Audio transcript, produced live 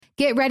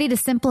Get ready to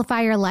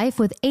simplify your life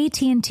with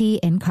AT&T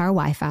in-car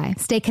Wi-Fi.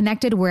 Stay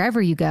connected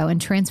wherever you go and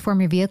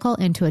transform your vehicle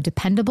into a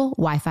dependable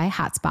Wi-Fi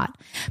hotspot.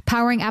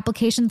 Powering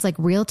applications like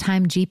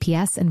real-time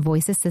GPS and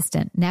voice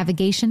assistant,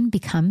 navigation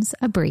becomes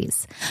a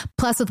breeze.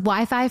 Plus, with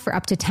Wi-Fi for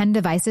up to 10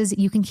 devices,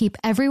 you can keep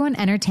everyone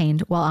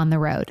entertained while on the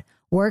road.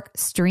 Work,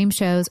 stream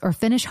shows, or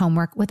finish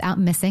homework without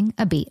missing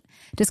a beat.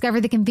 Discover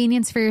the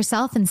convenience for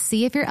yourself and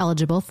see if you're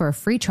eligible for a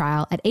free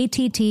trial at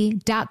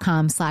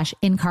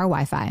att.com/in-car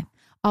Wi-Fi.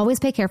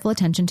 Always pay careful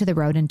attention to the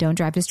road and don't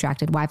drive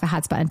distracted. Wi-Fi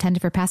hotspot intended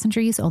for passenger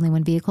use only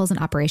when vehicles in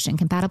operation.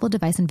 Compatible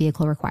device and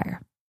vehicle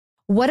require.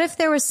 What if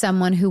there was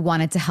someone who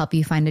wanted to help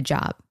you find a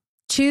job?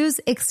 Choose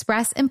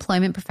Express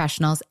Employment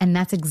Professionals, and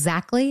that's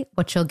exactly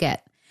what you'll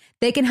get.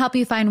 They can help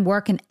you find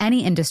work in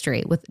any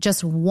industry. With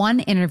just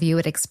one interview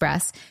at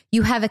Express,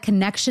 you have a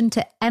connection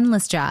to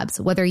endless jobs,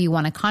 whether you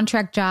want a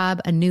contract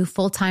job, a new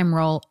full-time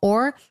role,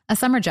 or a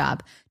summer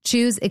job.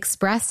 Choose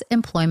Express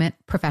Employment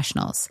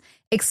Professionals.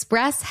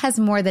 Express has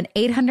more than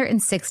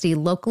 860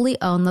 locally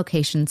owned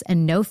locations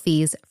and no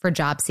fees for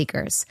job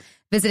seekers.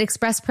 Visit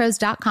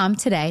expresspros.com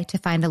today to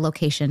find a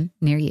location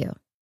near you.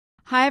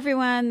 Hi,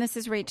 everyone. This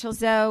is Rachel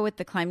Zoe with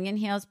the Climbing in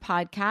Heels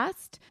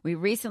podcast. We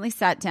recently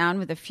sat down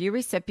with a few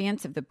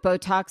recipients of the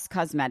Botox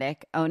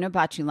Cosmetic,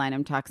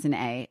 Onabotulinum Toxin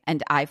A,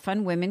 and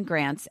iFund Women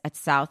grants at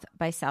South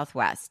by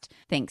Southwest,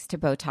 thanks to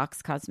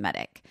Botox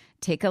Cosmetic.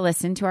 Take a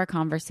listen to our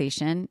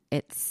conversation.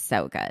 It's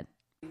so good.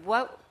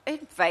 What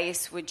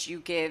advice would you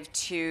give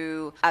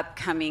to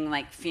upcoming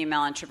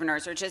female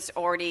entrepreneurs or just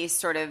already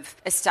sort of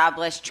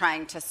established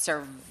trying to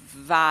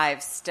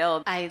survive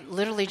still? I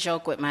literally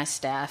joke with my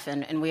staff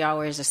and we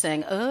always are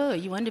saying, oh,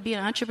 you want to be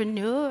an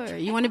entrepreneur?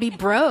 You want to be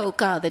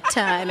broke all the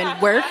time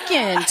and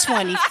working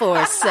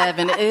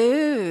 24/7.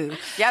 Ooh.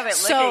 Yeah, but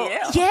look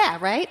at you. Yeah,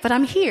 right? But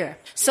I'm here.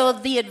 So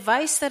the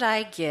advice that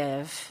I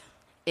give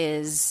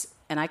is,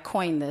 and I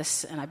coined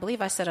this, and I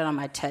believe I said it on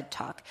my TED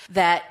Talk,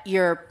 that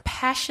your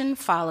passion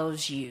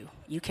follows you.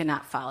 You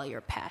cannot follow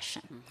your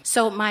passion. Mm-hmm.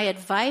 So my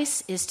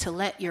advice is to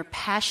let your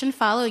passion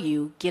follow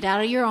you, get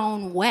out of your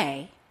own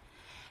way,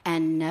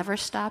 and never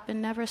stop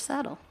and never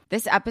settle.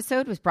 This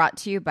episode was brought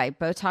to you by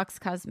Botox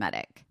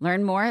Cosmetic.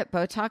 Learn more at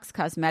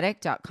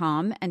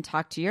BotoxCosmetic.com and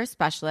talk to your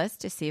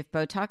specialist to see if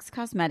Botox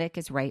Cosmetic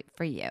is right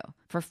for you.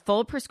 For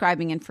full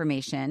prescribing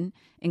information,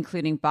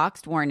 including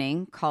boxed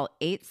warning, call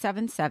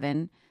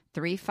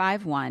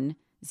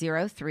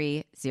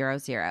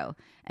 877-351-0300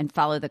 and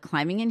follow the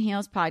Climbing in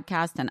Heels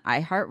podcast on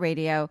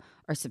iHeartRadio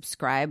or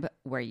subscribe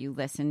where you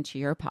listen to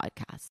your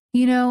podcast.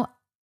 You know,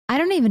 I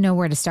don't even know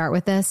where to start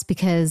with this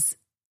because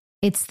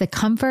it's the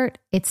comfort,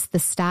 it's the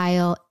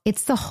style,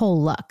 it's the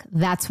whole look.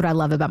 That's what I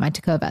love about my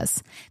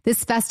Tecovas.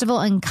 This festival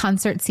and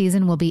concert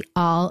season will be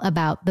all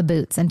about the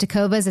boots, and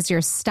Tecovas is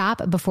your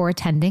stop before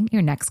attending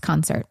your next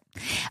concert.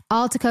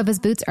 All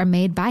Tecovas boots are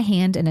made by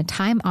hand in a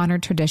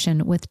time-honored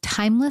tradition with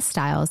timeless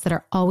styles that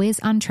are always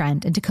on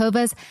trend, and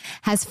Tecovas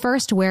has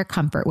first wear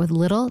comfort with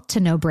little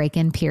to no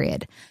break-in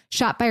period.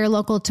 Shop by your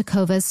local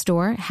Tecovas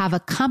store, have a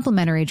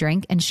complimentary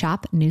drink, and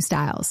shop new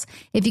styles.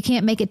 If you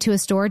can't make it to a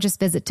store, just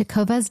visit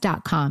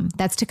tecovas.com.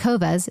 That's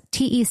Tecovas,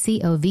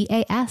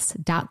 TECOVAS.com,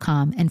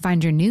 and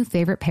find your new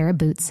favorite pair of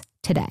boots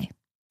today.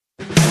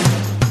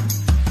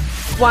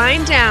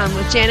 Wind Down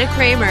with Jana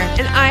Kramer,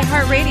 an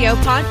iHeartRadio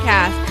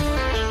podcast.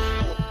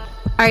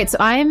 All right, so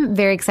I'm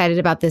very excited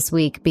about this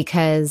week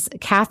because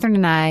Catherine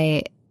and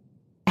I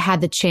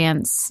had the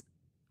chance.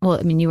 Well,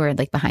 I mean, you were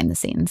behind the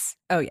scenes.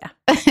 Oh, yeah.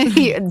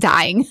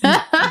 Dying.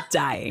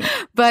 Dying.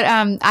 But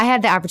I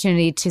had the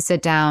opportunity to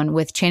sit down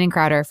with Channing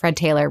Crowder, Fred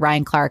Taylor,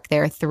 Ryan Clark.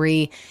 They're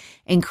three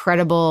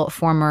incredible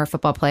former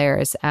football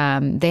players.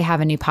 They have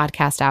a new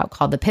podcast out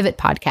called the Pivot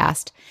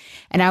Podcast.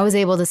 And I was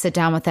able to sit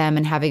down with them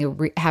and have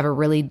a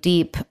really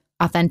deep,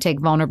 authentic,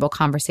 vulnerable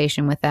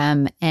conversation with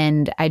them.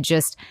 And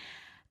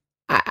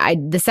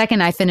the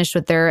second I finished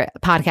with their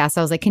podcast,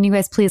 I was like, can you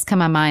guys please come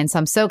on mine? So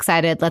I'm so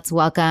excited. Let's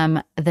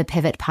welcome the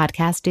Pivot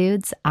Podcast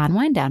dudes on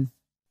Wind Down.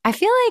 I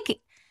feel like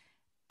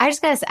I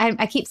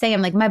keep saying,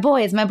 I'm like, my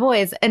boys.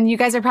 And you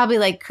guys are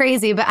probably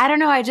crazy, but I don't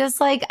know. I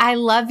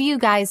love you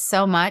guys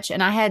so much.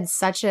 And I had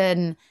such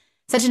an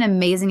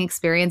amazing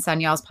experience on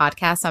y'all's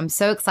podcast. So I'm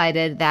so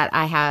excited that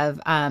I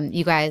have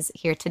you guys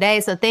here today.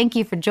 So thank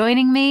you for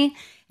joining me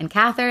and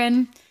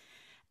Catherine.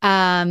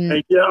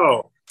 Hey,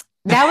 yo.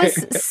 That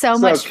was so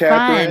much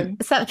fun.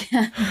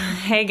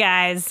 Hey,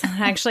 guys.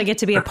 I actually get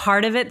to be a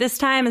part of it this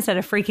time instead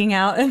of freaking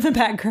out in the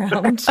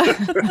background.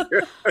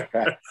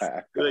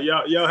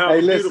 Y'all have a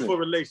beautiful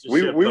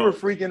relationship. We were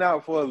freaking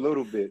out for a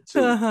little bit,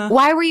 too.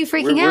 Why were you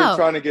freaking out?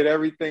 We're trying to get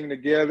everything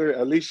together.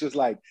 Alicia's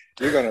like,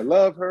 you're going to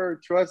love her.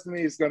 Trust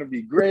me, it's going to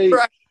be great.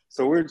 Right.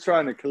 So we're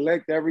trying to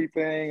collect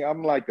everything.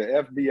 I'm like the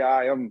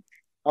FBI.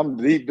 I'm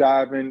deep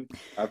diving.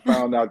 I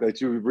found out that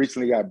you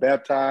recently got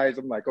baptized.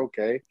 I'm like,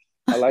 okay.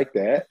 I like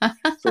that.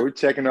 So we're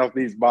checking off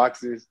these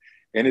boxes,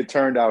 and it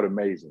turned out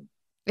amazing.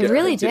 It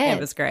really did. It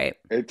was great.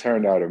 It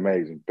turned out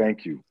amazing.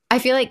 Thank you. I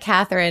feel like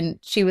Catherine,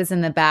 she was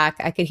in the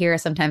back. I could hear her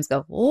sometimes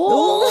go,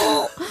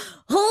 oh,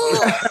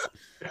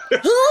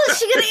 is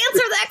she going to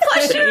answer that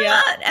question or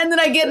not? And then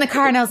I get in the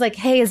car and I was like,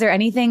 hey, is there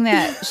anything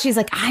that she's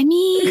like, I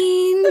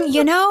mean,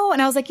 you know?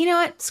 And I was like, you know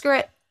what? Screw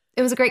it.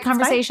 It was a great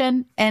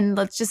conversation and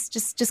let's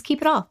just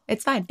keep it all.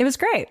 It's fine. It was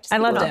great. I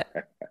loved it.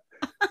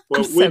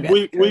 Well,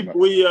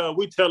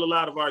 we tell a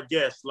lot of our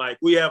guests, like,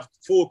 we have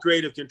full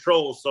creative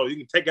control, so you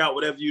can take out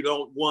whatever you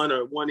don't want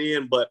or want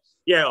in. But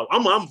yeah,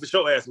 I'm for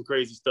sure add some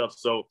crazy stuff.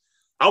 So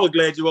I was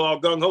glad you were all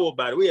gung-ho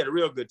about it. We had a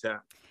real good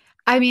time.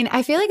 I mean,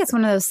 I feel like it's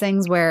one of those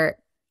things where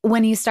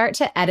when you start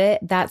to edit,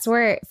 that's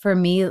where, for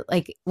me,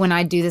 like when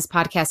I do this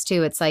podcast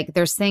too, it's like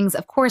there's things,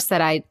 of course,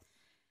 that I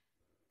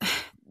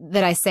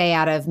say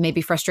out of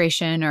maybe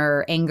frustration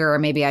or anger, or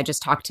maybe I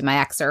just talked to my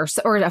ex or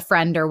a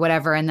friend or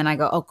whatever. And then I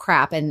go, oh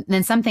crap. And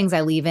then some things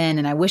I leave in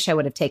and I wish I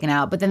would have taken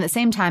out. But then at the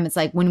same time, it's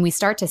like when we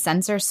start to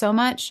censor so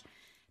much,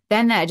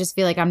 then I just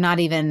feel like I'm not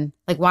even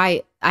like,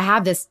 why I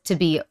have this to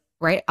be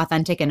right,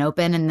 authentic and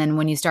open. And then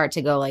when you start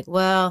to go like,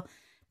 well,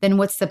 then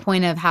what's the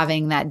point of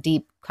having that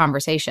deep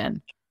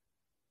conversation?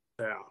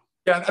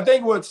 Yeah. I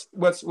think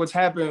what's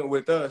happened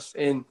with us,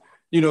 and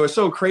you know, it's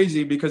so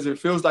crazy because it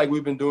feels like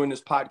we've been doing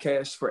this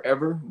podcast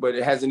forever, but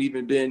it hasn't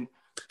even been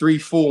 3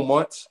 full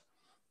months.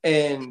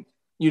 And,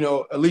 you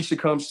know, Alicia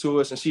comes to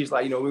us and she's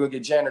like, you know, we're going to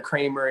get Jana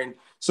Kramer. And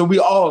so we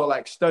all are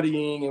like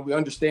studying and we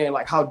understand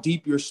like how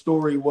deep your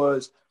story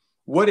was.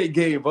 What it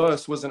gave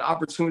us was an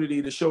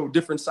opportunity to show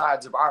different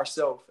sides of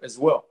ourselves as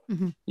well.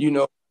 Mm-hmm. You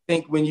know, I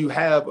think when you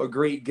have a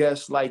great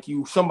guest like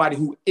you, somebody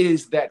who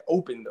is that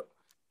open though,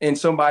 and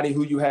somebody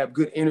who you have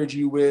good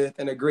energy with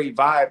and a great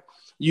vibe,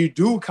 you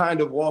do kind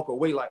of walk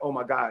away like, oh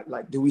my God,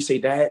 like, did we say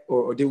that?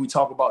 Or did we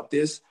talk about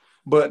this?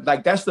 But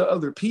like, that's the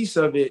other piece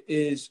of it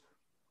is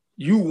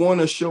you want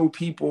to show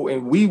people,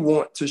 and we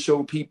want to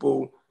show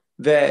people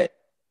that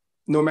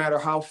no matter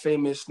how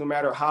famous, no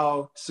matter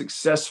how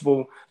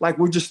successful, like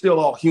we're just still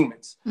all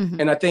humans. Mm-hmm.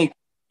 And I think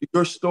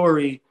your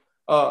story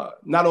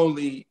not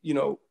only, you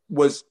know,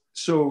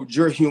 showed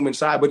your human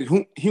side, but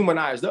it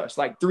humanized us.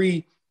 Like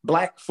 3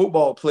 Black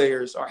football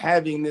players are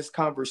having this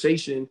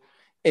conversation,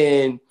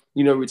 and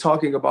you know, we're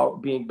talking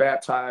about being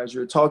baptized.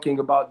 You're talking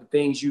about the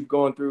things you've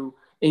gone through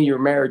in your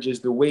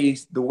marriages, the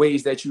ways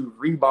that you've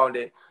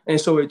rebounded.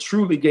 And so it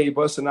truly gave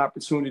us an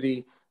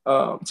opportunity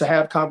to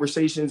have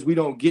conversations we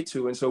don't get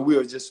to. And so we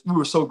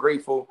were so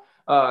grateful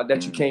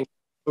that you came,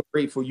 so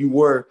grateful you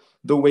were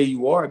the way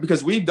you are,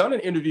 because we've done an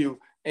interview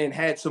and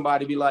had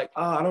somebody be like,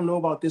 I don't know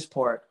about this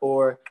part,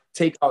 or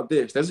take out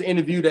this. There's an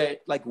interview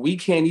that like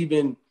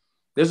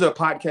there's a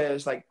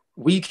podcast like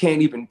we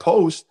can't even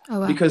post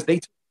because they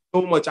took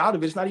so much out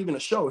of it. It's not even a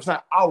show. It's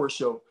not our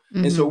show.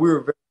 Mm-hmm. And so we were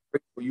very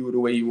grateful you were the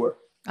way you were.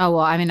 Oh,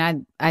 well, I mean,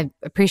 I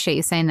appreciate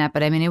you saying that,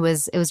 but I mean, it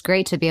was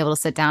great to be able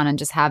to sit down and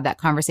just have that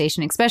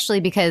conversation, especially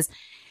because,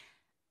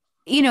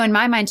 you know, in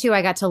my mind too,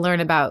 I got to learn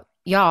about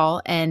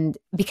y'all, and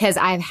because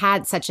I've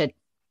had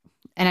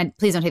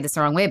please don't take this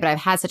the wrong way, but I've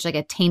had such like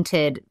a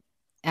tainted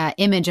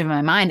image in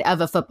my mind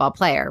of a football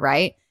player,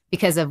 right?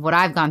 Because of what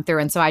I've gone through.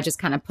 And so I just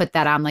kind of put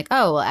that on like,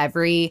 oh, well,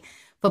 every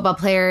football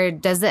player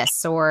does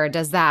this or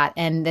does that.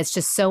 And it's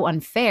just so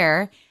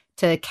unfair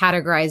to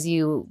categorize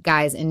you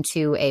guys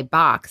into a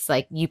box.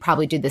 Like you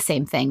probably do the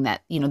same thing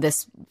that, you know,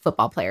 this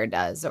football player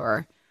does,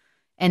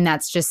 and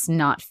that's just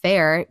not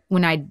fair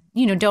when I,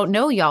 you know, don't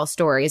know y'all's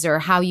stories or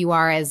how you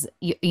are as,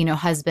 you know,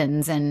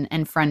 husbands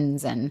and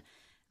friends and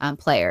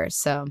players.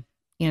 So,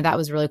 you know, that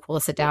was really cool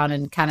to sit down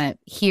and kind of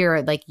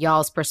hear like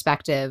y'all's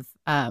perspective.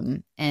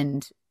 And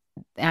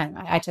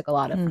I took a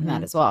lot from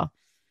that as well.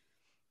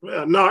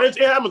 Yeah, no, it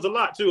happens a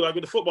lot too. Like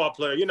with the football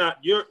player,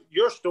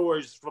 your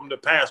stories from the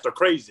past are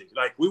crazy.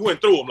 Like we went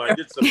through them. Like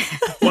it's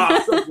some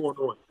wild stuff going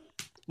on.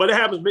 But it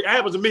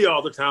happens to me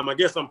all the time. I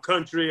guess I'm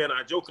country and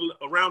I joke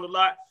around a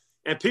lot,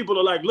 and people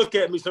are like, look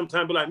at me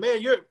sometimes, be like,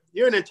 man,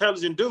 you're an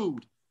intelligent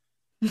dude.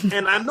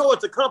 And I know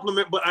it's a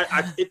compliment, but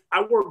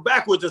I work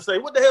backwards and say,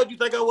 what the hell do you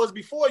think I was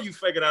before you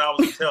figured out I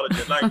was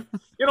intelligent? Like,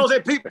 you know what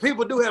I'm saying?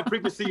 People do have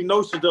preconceived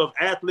notions of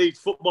athletes,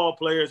 football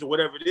players, or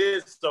whatever it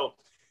is. So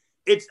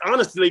it's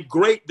honestly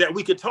great that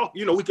we could talk,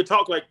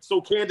 like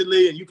so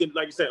candidly, and you can,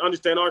 like you said,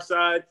 understand our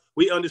side.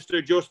 We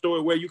understood your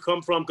story, where you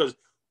come from, because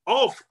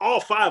all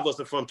 5 of us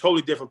are from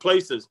totally different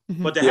places.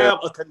 Mm-hmm. But to have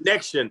a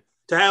connection,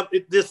 to have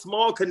this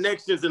small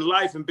connections in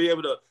life and be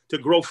able to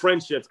grow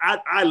friendships,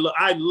 I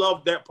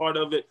love that part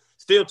of it.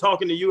 Still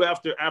talking to you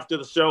after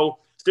the show,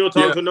 still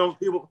talking to those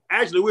people.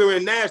 Actually, we were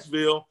in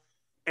Nashville,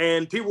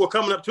 and people were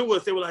coming up to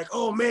us. They were like,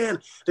 "Oh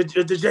man, the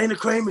Jana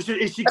Kramer,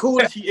 is she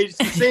cool? She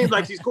seems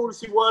like she's cool as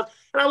she was."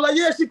 And I was like,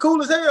 "Yeah, she's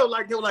cool as hell."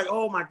 Like they were like,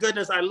 "Oh my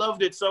goodness, I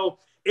loved it." So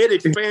it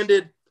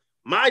expanded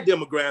my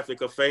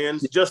demographic of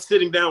fans just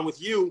sitting down with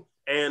you,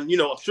 and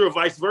I'm sure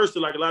vice versa.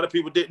 Like a lot of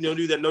people didn't know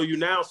you that know you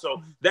now.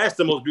 So that's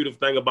the most beautiful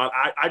thing about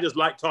it. I just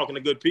like talking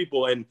to good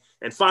people and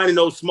finding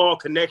those small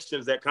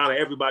connections that kind of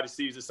everybody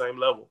sees the same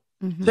level.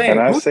 Mm-hmm. Can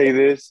I say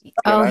this?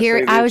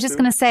 I was just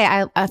going to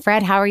say,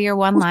 Fred, how are your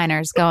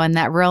one-liners going?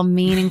 That real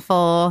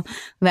meaningful,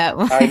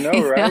 I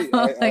know, right?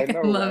 I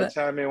know. I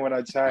chime in when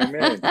I chime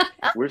in.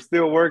 We're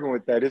still working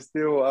with that. It's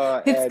still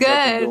it's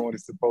good. Doing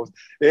it's supposed.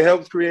 It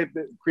helps create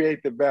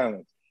the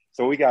balance.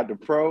 So we got the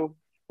pro,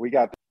 we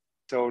got the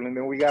total, and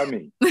then we got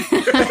me.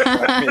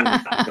 I mean,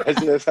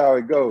 that's just how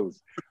it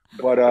goes.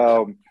 But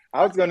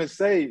I was gonna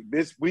say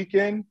this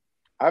weekend,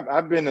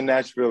 I've been to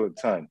Nashville a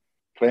ton,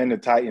 playing the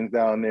Titans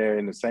down there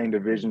in the same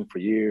division for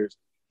years.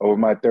 Over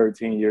my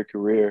 13-year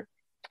career,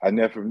 I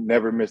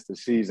never missed a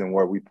season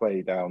where we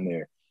played down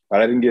there.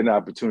 But I didn't get an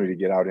opportunity to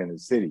get out in the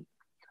city.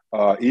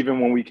 Even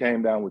when we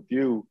came down with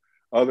you,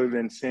 other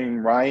than seeing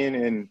Ryan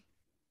in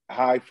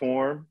high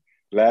form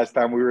last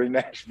time we were in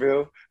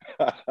Nashville,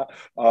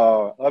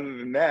 other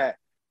than that,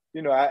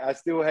 you know, I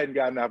still hadn't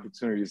gotten an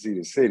opportunity to see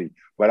the city.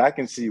 But I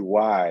can see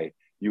why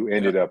you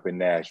ended up in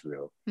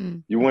Nashville.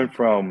 You went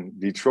from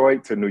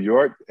Detroit to New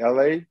York,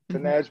 LA to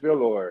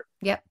Nashville, or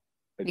Yep.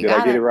 Did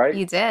I get it right?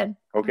 You did.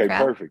 Okay,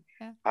 perfect.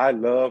 Yeah. I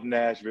love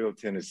Nashville,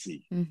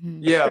 Tennessee.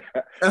 Yeah.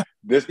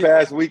 This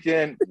past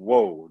weekend,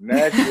 whoa,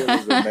 Nashville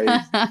is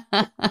amazing.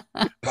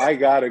 I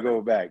got to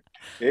go back.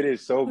 It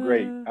is so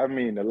great. I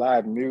mean, the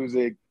live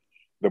music,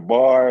 the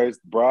bars,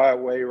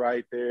 Broadway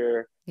right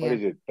there. Yeah. What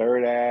is it,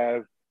 3rd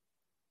Ave?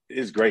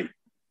 It's great.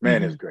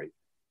 Man, it's great.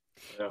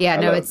 Yeah,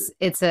 no,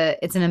 it's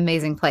an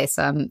amazing place.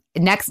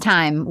 Next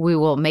time we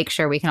will make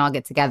sure we can all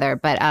get together.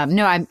 But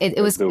no,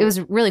 it was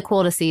really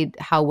cool to see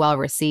how well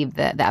received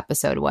the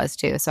episode was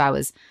too. So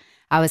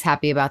I was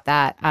happy about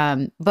that.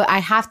 But I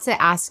have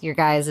to ask your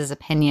guys'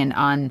 opinion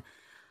on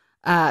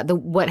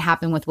what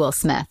happened with Will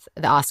Smith,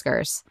 the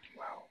Oscars.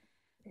 Wow.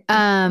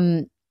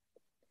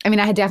 I mean,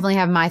 I definitely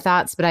have my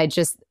thoughts, but I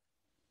just,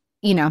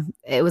 you know,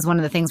 it was one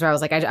of the things where I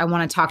was like, I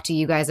want to talk to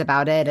you guys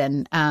about it.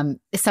 And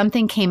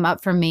something came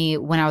up for me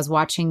when I was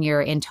watching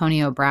your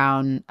Antonio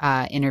Brown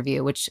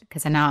interview, which,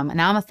 because now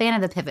I'm a fan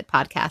of the Pivot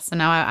podcast. So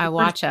now I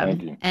watch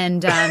him.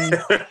 And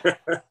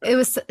it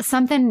was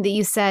something that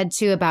you said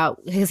too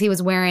about, because he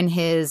was wearing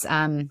his,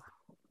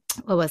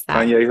 what was that?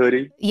 Kanye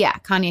hoodie? Yeah,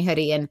 Kanye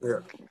hoodie.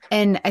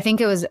 And I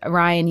think it was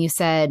Ryan, you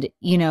said,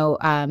 you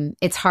know,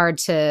 it's hard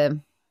to,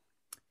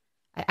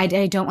 I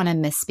don't want to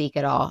misspeak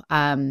at all.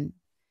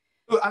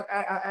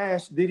 I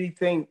asked, did he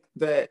think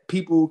that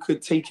people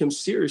could take him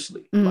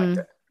seriously like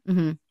that?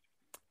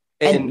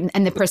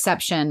 And the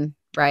perception,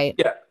 right?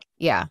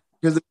 Yeah.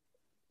 Because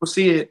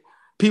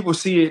people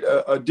see it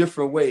a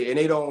different way, and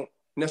they don't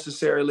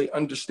necessarily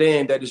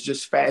understand that it's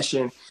just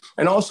fashion.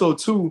 And also,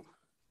 too,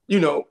 you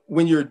know,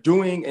 when you're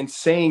doing and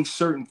saying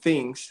certain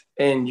things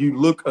and you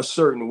look a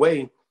certain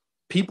way,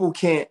 people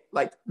can't,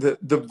 like, the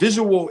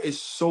visual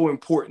is so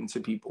important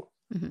to people.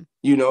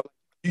 You know,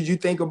 you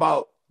think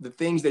about the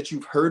things that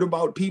you've heard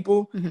about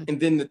people and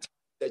then the time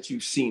that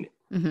you've seen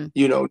it,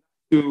 you know,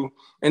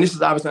 and this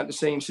is obviously not the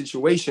same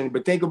situation,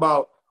 but think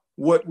about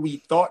what we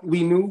thought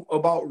we knew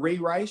about Ray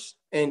Rice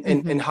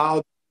and how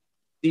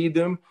we see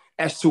them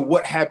as to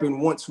what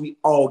happened once we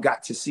all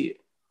got to see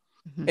it.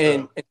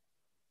 And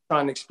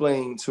trying to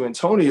explain to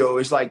Antonio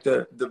is like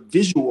the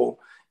visual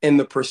and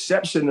the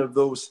perception of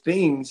those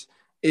things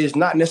is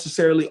not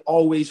necessarily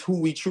always who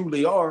we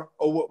truly are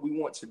or what we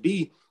want to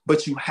be,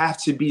 but you have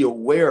to be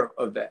aware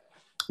of that.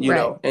 You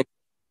know, and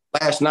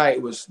last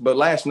night was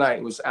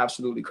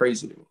absolutely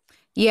crazy to me.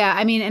 Yeah.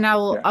 I mean, and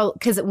I'll,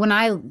 cause when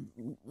I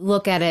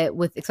look at it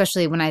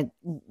especially when I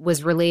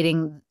was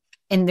relating,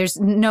 and there's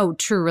no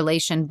true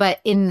relation, but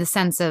in the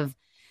sense of,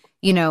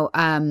 you know,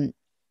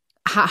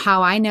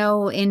 how I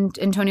know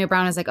Antonio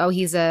Brown is like, oh,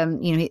 he's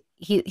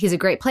he's a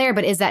great player,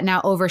 but is that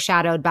now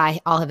overshadowed by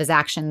all of his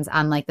actions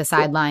on like the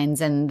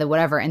sidelines and the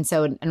whatever? And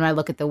so, and when I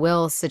look at the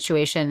Will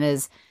situation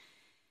is,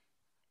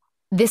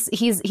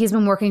 he's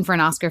been working for an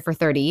Oscar for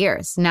 30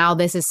 years. Now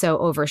this is so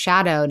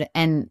overshadowed.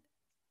 And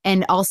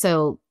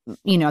also,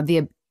 you know,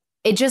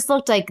 it just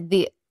looked like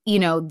you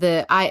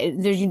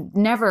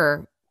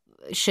never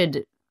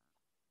should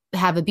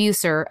have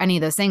abuse or any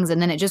of those things.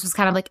 And then it just was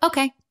kind of like,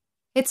 okay,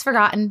 it's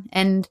forgotten.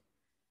 And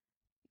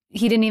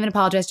he didn't even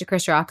apologize to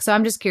Chris Rock. So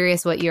I'm just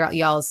curious what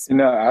y'all's.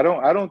 No, I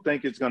don't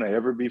think it's going to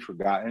ever be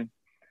forgotten.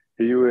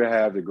 He would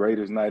have the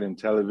greatest night in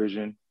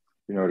television,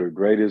 you know, the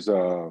greatest,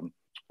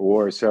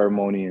 award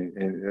ceremony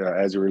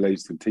as it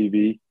relates to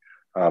TV,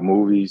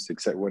 movies,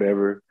 except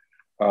whatever.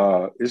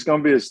 It's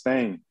gonna be a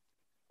stain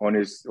on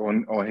his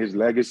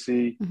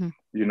legacy,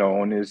 you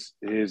know, on his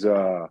you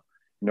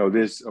know,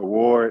 this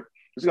award.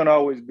 It's gonna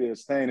always be a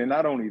stain, and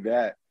not only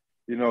that,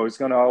 you know, it's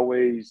gonna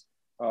always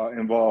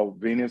involve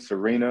Venus,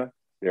 Serena,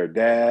 their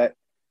dad.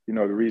 You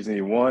know, the reason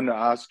he won the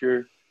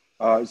Oscar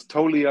is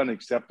totally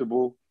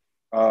unacceptable.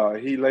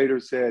 He later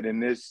said, in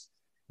this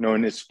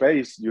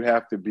space, you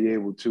have to be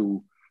able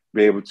to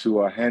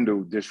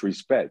handle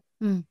disrespect.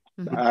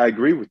 I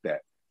agree with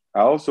that. I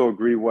also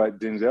agree what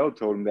Denzel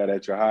told him, that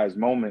at your highest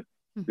moment,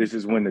 this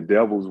is when the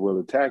devils will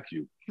attack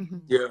you.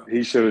 Yeah,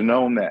 he should have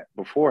known that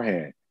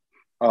beforehand.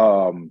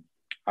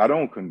 I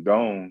don't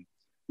condone,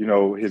 you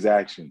know, his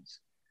actions.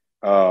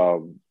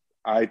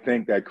 I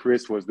think that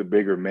Chris was the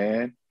bigger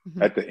man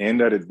at the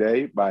end of the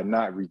day by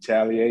not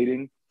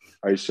retaliating.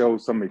 He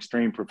showed some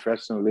extreme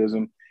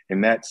professionalism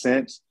in that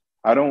sense.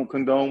 I don't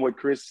condone what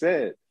Chris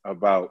said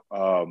about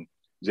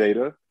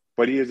Jada,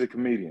 but he is a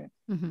comedian.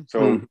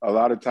 So a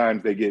lot of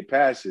times they get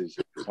passes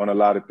on a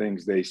lot of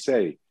things they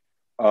say.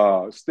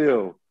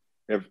 Still,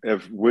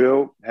 if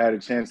Will had a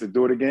chance to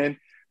do it again,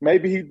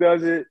 maybe he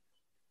does it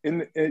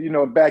in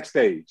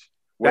backstage.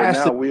 Where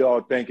now we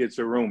all think it's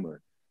a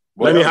rumor.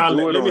 Let me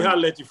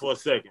holler at you for a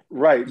second.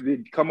 Right,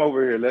 come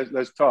over here.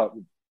 Let's talk.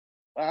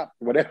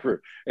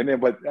 Whatever. And then,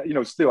 but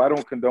still, I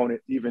don't condone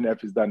it, even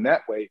if it's done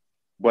that way.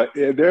 But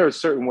there are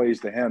certain ways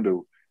to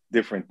handle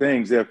different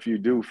things if you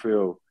do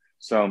feel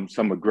some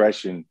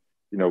aggression,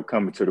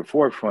 coming to the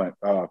forefront.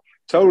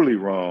 Totally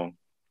wrong,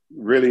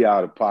 really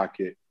out of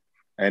pocket.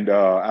 And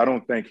I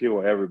don't think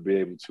he'll ever be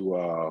able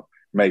to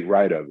make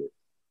right of it.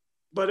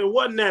 But it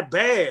wasn't that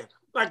bad.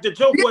 Like, the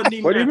joke wasn't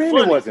even that funny. What do you mean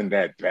it wasn't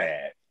that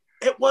bad?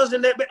 It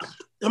wasn't that bad.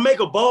 To make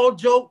a bald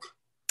joke.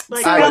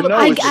 Like,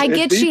 I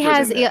get she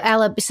has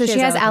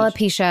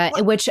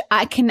alopecia, which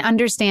I can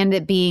understand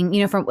it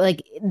being, from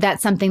like,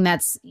 that's something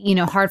that's,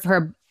 hard for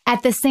her.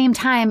 At the same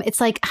time,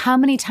 it's like, how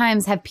many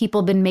times have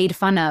people been made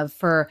fun of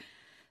for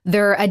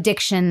their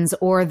addictions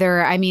or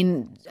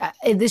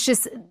it's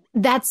just,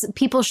 that's,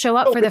 people show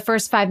up for the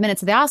first 5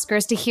 minutes of the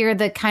Oscars to hear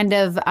the kind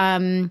of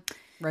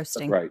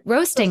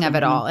roasting of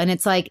it all. And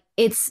it's like,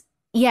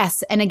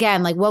 yes. And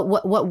again, like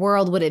what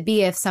world would it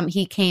be if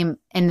he came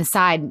and the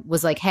side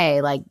was like,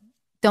 hey, like,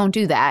 don't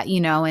do that,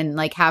 and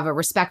like have a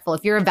respectful,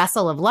 if you're a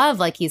vessel of love,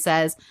 like he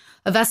says,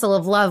 a vessel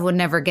of love would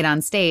never get on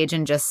stage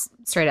and just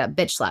straight up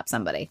bitch slap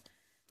somebody.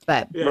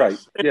 But yes. Right.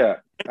 Yeah.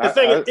 And the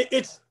thing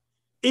it's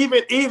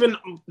even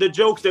the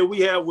jokes that we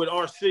have with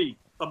RC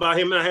about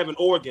him not having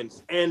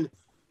organs, and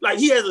like,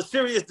 he has a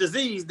serious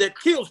disease that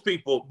kills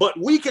people, but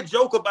we could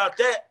joke about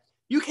that.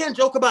 You can't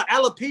joke about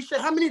alopecia.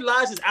 How many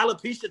lives is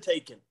alopecia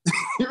taken?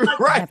 Right.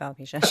 I have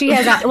alopecia. She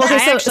has.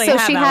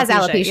 She has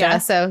alopecia. Yeah.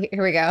 So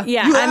here we go.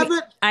 Yeah, you have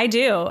it? I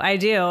do.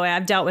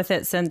 I've dealt with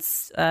it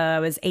since I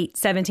was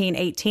 17,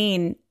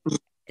 18.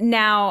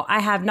 Now I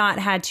have not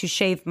had to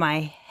shave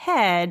my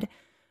head,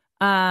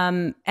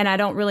 and I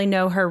don't really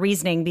know her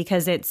reasoning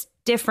because it's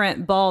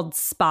different bald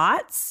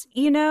spots,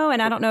 and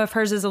I don't know if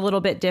hers is a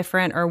little bit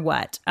different or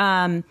what.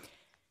 I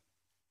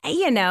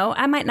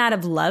might not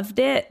have loved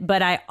it,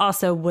 but I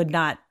also would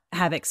not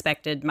have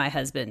expected my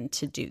husband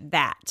to do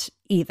that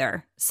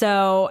either.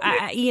 So,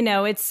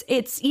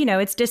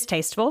 it's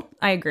distasteful.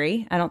 I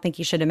agree. I don't think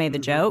he should have made the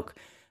joke,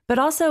 but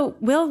also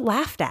Will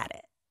laughed at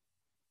it,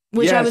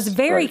 which I was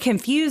very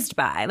confused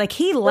by. Like,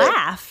 he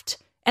laughed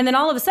and then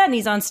all of a sudden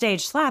he's on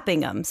stage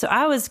slapping him. So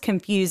I was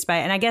confused by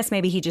it. And I guess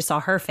maybe he just saw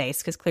her face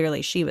because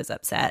clearly she was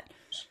upset.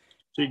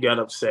 She got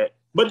upset.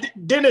 But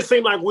didn't it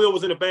seem like Will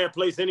was in a bad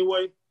place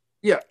anyway?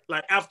 Yeah.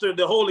 Like, after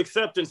the whole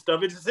acceptance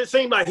stuff, it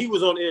seemed like he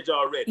was on edge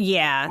already.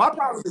 Yeah. My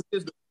problem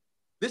is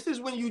this is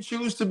when you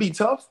choose to be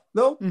tough,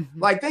 though. Mm-hmm.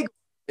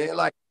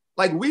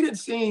 Like we didn't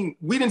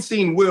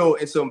seen Will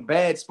in some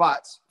bad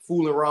spots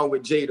fooling around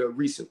with Jada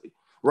recently,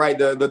 right?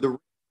 The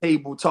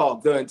table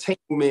talk, the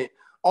entanglement,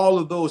 all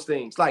of those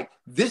things. Like,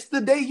 this the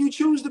day you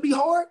choose to be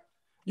hard?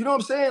 You know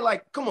what I'm saying?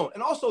 Like, come on.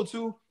 And also,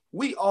 too,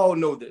 we all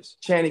know this,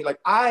 Channing. Like,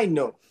 I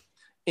know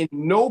in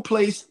no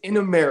place in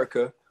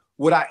America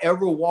would I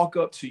ever walk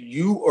up to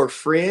you or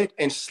Fred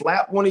and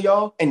slap one of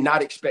y'all and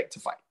not expect to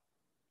fight?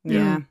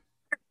 Yeah.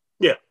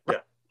 Yeah.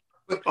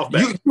 But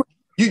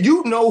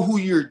you know who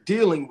you're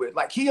dealing with.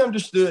 Like, he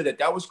understood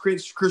that was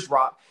Chris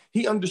Rock.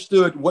 He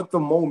understood what the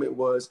moment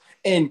was.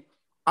 And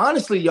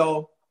honestly,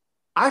 y'all,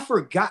 I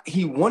forgot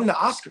he won the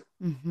Oscar.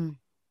 Mm-hmm.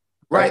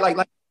 Right?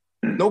 Like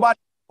nobody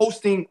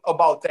posting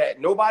about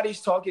that.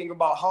 Nobody's talking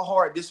about how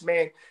hard this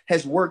man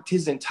has worked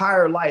his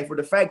entire life, or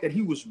the fact that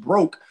he was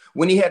broke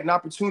when he had an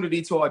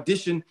opportunity to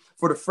audition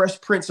for the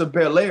Fresh Prince of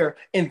Bel-Air.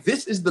 And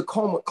this is the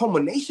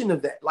culmination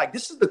of that. Like,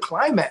 this is the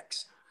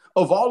climax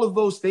of all of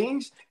those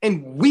things.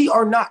 And we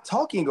are not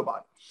talking about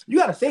it. You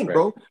got to think,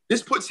 bro.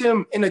 This puts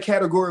him in a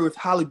category with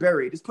Halle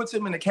Berry. This puts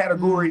him in a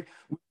category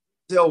with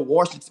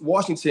Denzel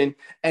Washington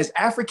as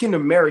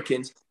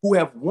African-Americans who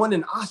have won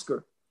an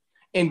Oscar.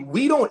 And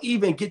we don't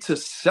even get to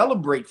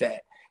celebrate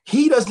that.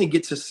 He doesn't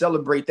get to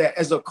celebrate that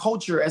as a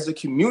culture, as a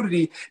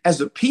community,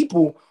 as a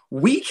people.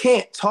 We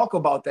can't talk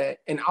about that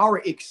and our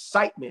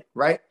excitement,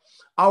 right?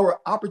 Our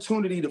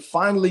opportunity to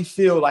finally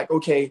feel like,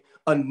 okay,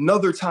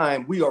 another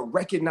time we are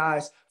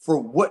recognized for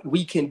what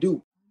we can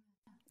do.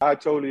 I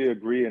totally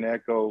agree and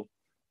echo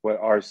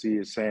what RC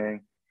is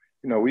saying.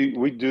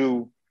 We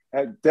do,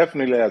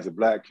 definitely as a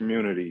Black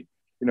community,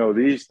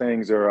 these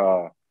things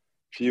are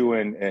few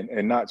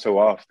and not so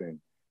often.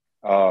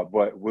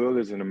 But Will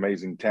is an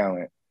amazing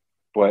talent,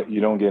 but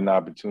you don't get an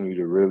opportunity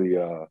to really,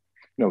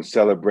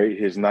 celebrate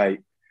his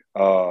night.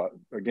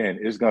 Again,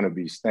 it's going to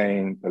be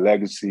staying. The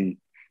legacy,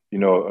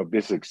 of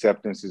this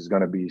acceptance is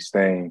going to be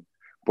staying.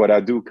 But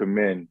I do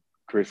commend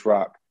Chris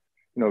Rock,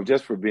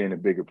 just for being a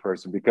bigger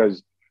person,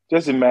 because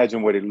just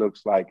imagine what it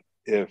looks like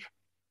if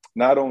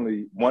not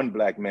only one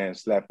Black man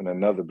slapping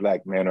another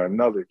Black man or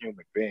another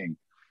human being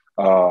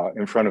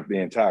in front of the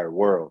entire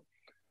world.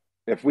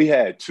 If we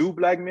had two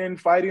Black men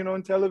fighting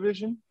on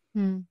television,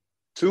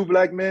 two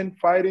Black men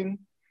fighting,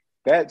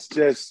 that's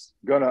just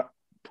gonna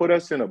put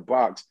us in a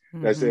box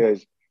that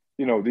says,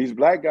 these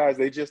Black guys,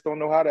 they just don't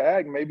know how to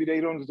act. Maybe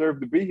they don't deserve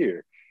to be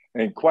here.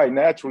 And quite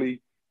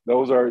naturally,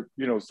 those are,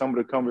 some of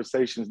the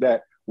conversations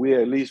that we,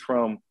 at least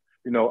from,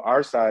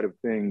 our side of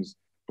things,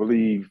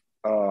 believe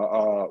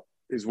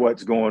is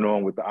what's going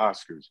on with the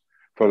Oscars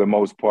for the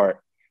most part.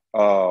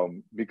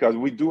 Because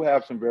we do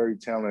have some very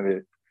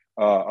talented,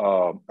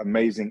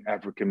 amazing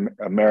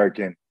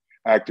African-American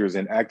actors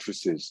and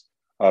actresses.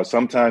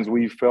 Sometimes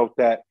we felt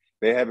that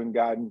they haven't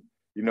gotten,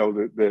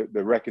 the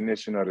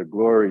recognition or the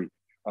glory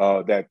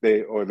or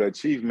the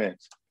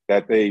achievements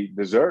that they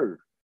deserve.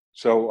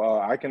 So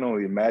I can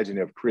only imagine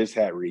if Chris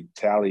had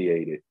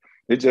retaliated.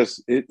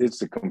 It's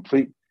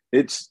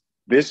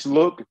this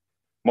look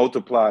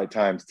multiplied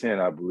times 10,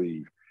 I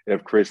believe,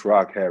 if Chris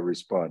Rock had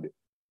responded.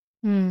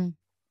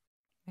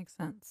 Makes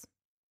sense.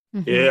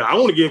 Mm-hmm. Yeah, I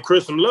want to give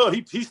Chris some love.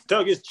 He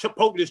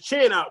poked his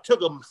chin out,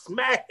 took a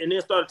smack, and then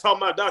started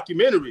talking about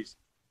documentaries.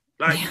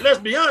 Like, let's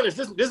be honest,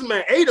 this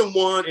man ate him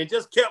one and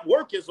just kept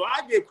working. So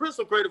I give Chris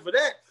some credit for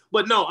that.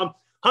 But no, I'm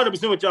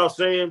 100% what y'all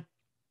saying.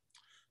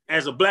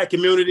 As a Black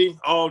community,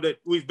 all that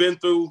we've been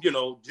through,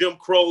 Jim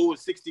Crow and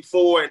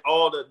 64 and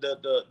all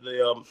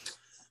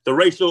the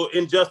racial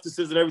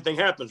injustices and everything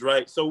happens,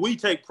 right? So we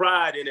take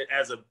pride in it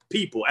as a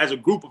people, as a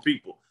group of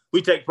people.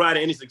 We take pride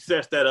in any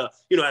success that, at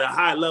a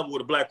high level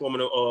with a Black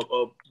woman or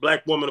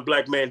a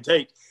Black man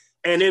take.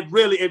 And it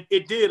really,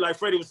 it did, like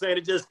Freddie was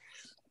saying,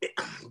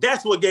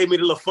 that's what gave me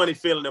the little funny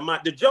feeling.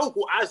 The joke,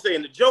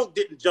 the joke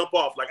didn't jump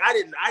off. Like I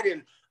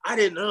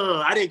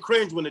didn't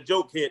cringe when the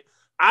joke hit.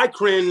 I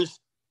cringed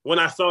when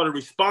I saw the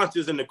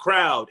responses in the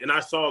crowd and I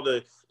saw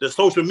the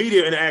social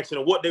media interaction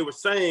of what they were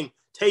saying,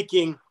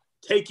 taking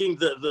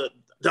the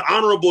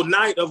honorable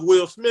night of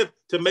Will Smith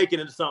to make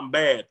it into something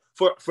bad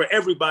for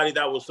everybody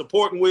that was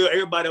supporting Will,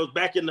 everybody that was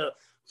back in the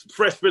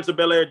Fresh Prince of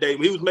Bel-Air day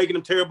when he was making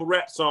them terrible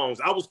rap songs.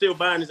 I was still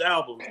buying his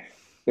albums.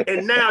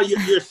 And now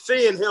you're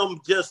seeing him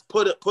just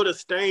put a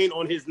stain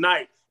on his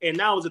night. And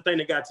that was the thing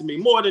that got to me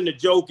more than the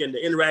joke and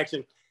the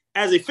interaction.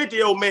 As a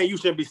 50-year-old man, you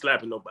shouldn't be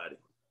slapping nobody.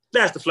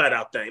 That's the flat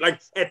out thing.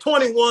 Like at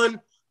 21,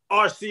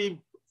 RC,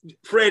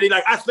 Freddie,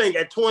 like I think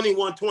at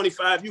 21,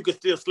 25, you could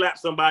still slap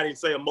somebody and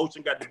say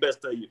emotion got the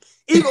best of you.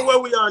 Even where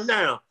we are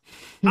now,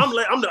 I'm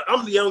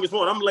the youngest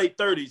one. I'm late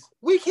 30s.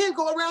 We can't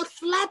go around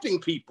slapping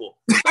people.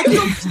 Like you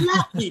don't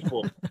slap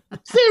people.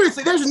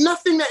 Seriously, there's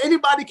nothing that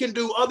anybody can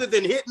do other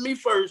than hit me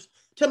first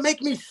to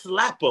make me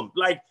slap them.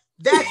 Like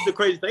that's the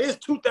crazy thing. It's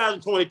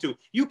 2022.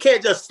 You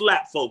can't just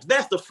slap folks.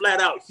 That's the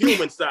flat out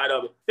human side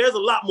of it. There's a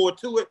lot more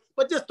to it,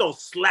 but just don't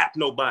slap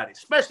nobody,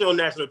 especially on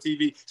national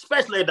TV,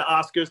 especially at the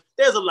Oscars.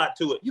 There's a lot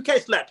to it. You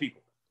can't slap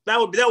people. That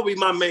would be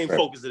my main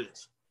focus of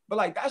this. But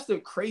like, that's the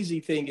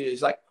crazy thing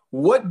is like,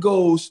 what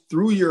goes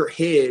through your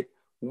head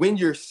when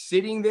you're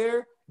sitting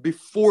there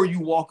before you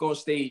walk on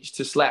stage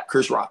to slap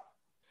Chris Rock?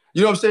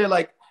 You know what I'm saying?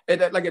 Like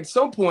at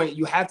some point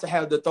you have to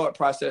have the thought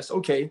process.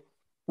 Okay,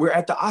 we're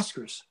at the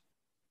Oscars.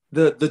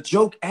 The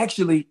joke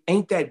actually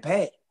ain't that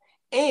bad.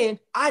 And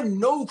I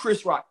know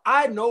Chris Rock.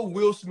 I know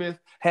Will Smith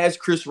has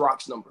Chris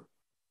Rock's number.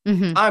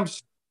 Mm-hmm. I'm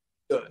certain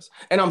he does.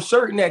 And I'm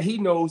certain that he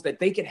knows that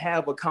they can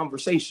have a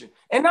conversation.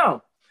 And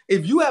now,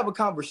 if you have a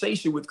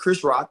conversation with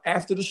Chris Rock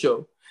after the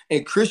show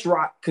and Chris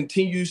Rock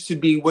continues to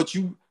be what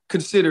you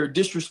consider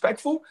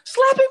disrespectful,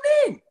 slap him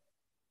in.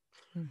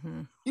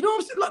 Mm-hmm. You know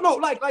what I'm saying? No,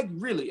 like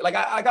really. Like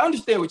I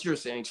understand what you're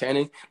saying,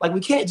 Channing. Like we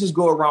can't just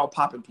go around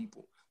popping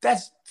people.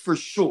 That's for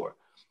sure.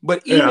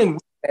 But even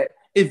with that,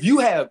 if you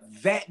have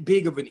that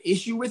big of an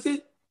issue with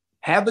it,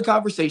 have the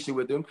conversation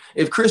with him.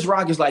 If Chris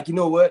Rock is like, you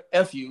know what,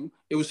 F you,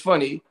 it was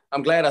funny,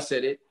 I'm glad I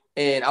said it,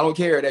 and I don't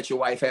care that your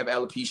wife have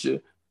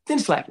alopecia, then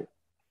slap it.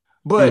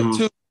 But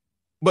to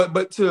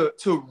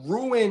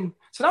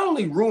not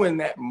only ruin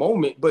that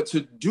moment, but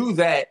to do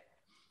that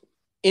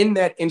in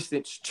that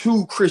instance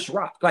to Chris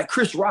Rock, like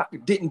Chris Rock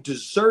didn't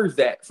deserve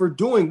that for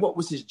doing what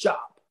was his job,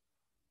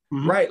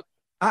 right?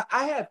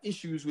 I have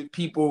issues with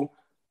people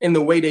in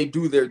the way they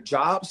do their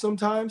job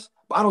sometimes,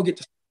 but I don't get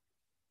to.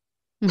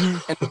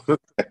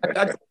 And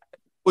I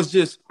was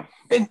just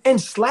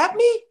and slap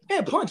me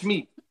and punch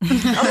me.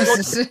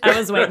 I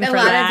was waiting for that. A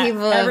lot of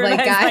people have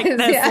like guys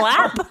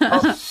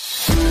like,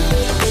 slap.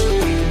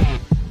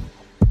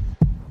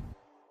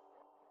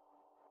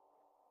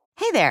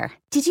 Hey there.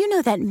 Did you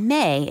know that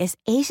May is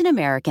Asian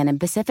American and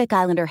Pacific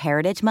Islander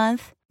Heritage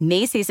Month?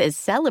 Macy's is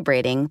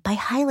celebrating by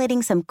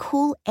highlighting some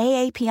cool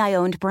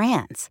AAPI-owned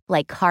brands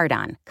like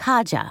Cardon,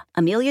 Kaja,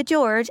 Amelia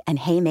George, and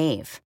Hey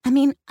Mave. I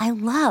mean, I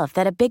love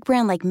that a big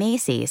brand like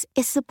Macy's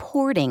is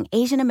supporting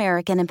Asian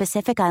American and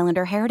Pacific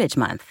Islander Heritage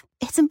Month.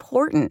 It's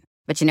important.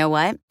 But you know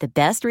what? The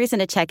best reason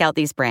to check out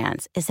these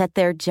brands is that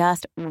they're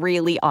just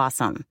really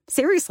awesome.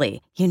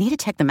 Seriously, you need to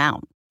check them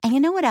out. And you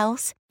know what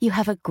else? You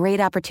have a great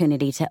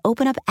opportunity to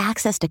open up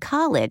access to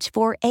college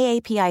for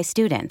AAPI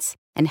students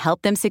and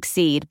help them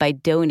succeed by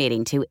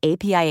donating to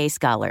APIA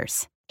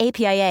Scholars.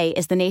 APIA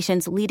is the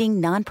nation's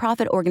leading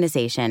nonprofit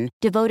organization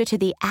devoted to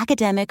the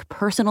academic,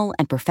 personal,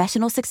 and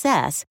professional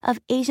success of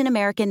Asian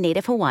American,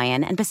 Native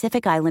Hawaiian, and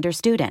Pacific Islander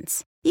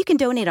students. You can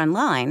donate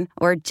online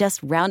or just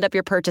round up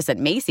your purchase at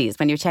Macy's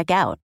when you check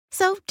out.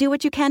 So do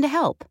what you can to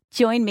help.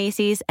 Join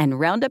Macy's and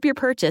round up your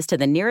purchase to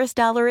the nearest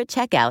dollar at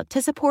checkout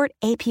to support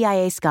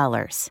APIA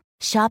Scholars.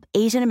 Shop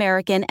Asian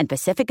American and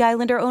Pacific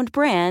Islander owned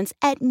brands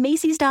at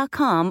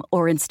Macy's.com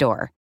or in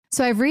store.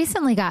 So I've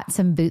recently got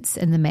some boots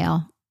in the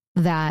mail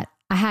that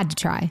I had to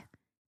try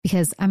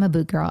because I'm a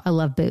boot girl. I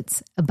love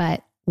boots,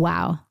 but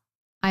wow,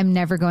 I'm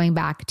never going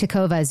back.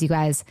 Tecovas, you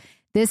guys.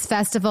 This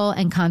festival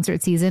and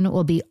concert season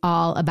will be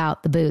all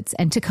about the boots,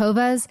 and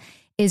Tecovas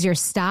is your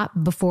stop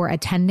before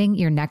attending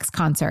your next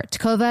concert.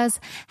 Tecovas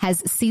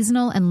has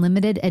seasonal and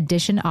limited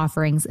edition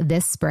offerings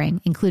this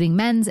spring, including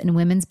men's and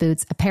women's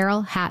boots,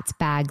 apparel, hats,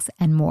 bags,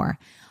 and more.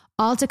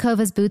 All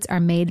Tecovas boots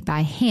are made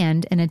by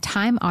hand in a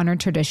time-honored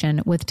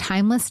tradition with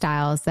timeless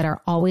styles that are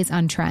always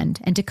on trend.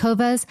 And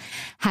Tecovas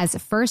has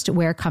first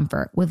wear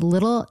comfort with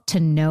little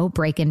to no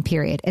break-in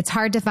period. It's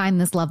hard to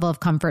find this level of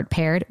comfort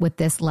paired with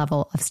this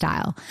level of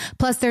style.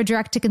 Plus, their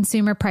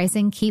direct-to-consumer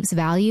pricing keeps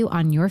value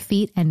on your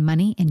feet and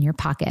money in your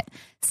pocket.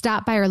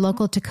 Stop by your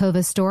local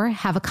Tecovas store,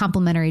 have a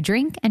complimentary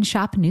drink, and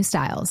shop new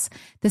styles.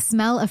 The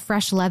smell of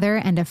fresh leather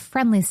and a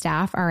friendly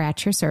staff are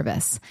at your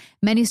service.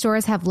 Many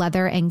stores have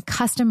leather and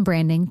custom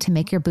branding to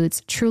make your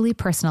boots truly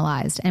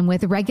personalized. And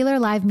with regular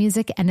live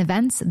music and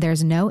events,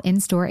 there's no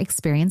in-store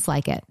experience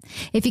like it.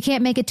 If you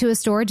can't make it to a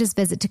store, just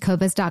visit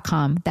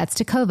tecovas.com. That's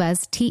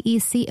Tecovas,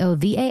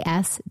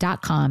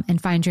 Tecovas.com,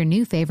 and find your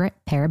new favorite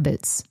pair of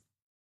boots.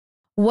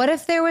 What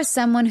if there was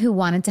someone who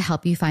wanted to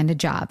help you find a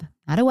job?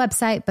 Not a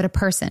website, but a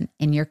person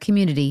in your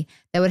community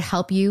that would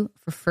help you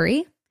for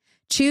free?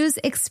 Choose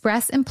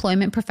Express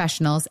Employment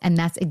Professionals, and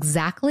that's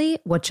exactly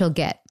what you'll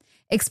get.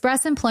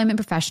 Express Employment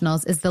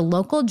Professionals is the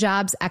local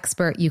jobs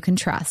expert you can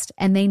trust,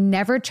 and they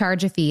never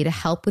charge a fee to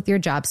help with your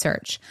job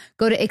search.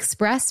 Go to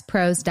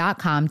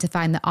expresspros.com to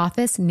find the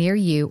office near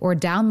you or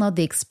download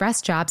the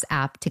Express Jobs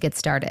app to get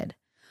started.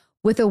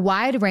 With a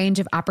wide range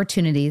of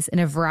opportunities in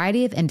a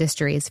variety of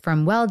industries,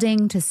 from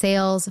welding to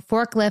sales,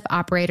 forklift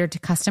operator to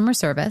customer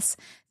service,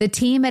 the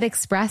team at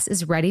Express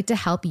is ready to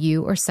help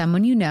you or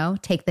someone you know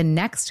take the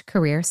next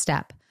career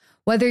step.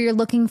 Whether you're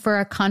looking for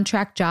a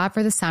contract job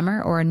for the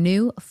summer or a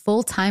new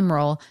full-time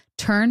role,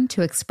 turn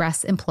to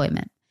Express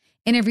Employment.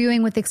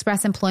 Interviewing with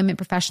Express Employment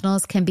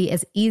Professionals can be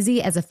as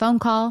easy as a phone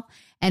call,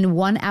 and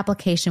one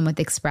application with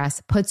Express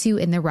puts you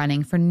in the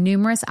running for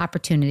numerous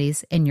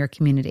opportunities in your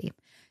community.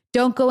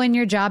 Don't go in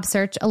your job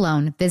search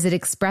alone. Visit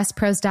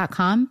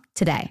expresspros.com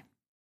today.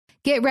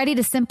 Get ready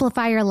to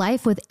simplify your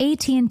life with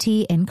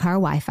AT&T in-car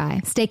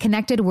Wi-Fi. Stay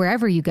connected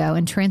wherever you go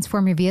and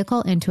transform your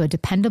vehicle into a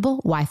dependable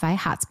Wi-Fi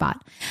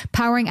hotspot.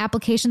 Powering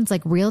applications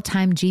like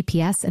real-time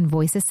GPS and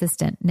voice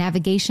assistant,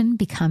 navigation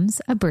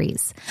becomes a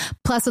breeze.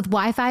 Plus, with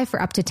Wi-Fi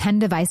for up to 10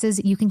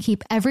 devices, you can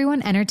keep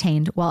everyone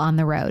entertained while on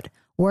the road.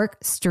 Work,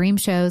 stream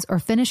shows, or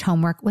finish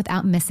homework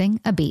without missing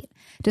a beat.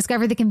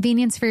 Discover the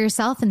convenience for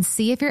yourself and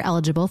see if you're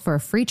eligible for a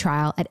free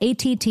trial at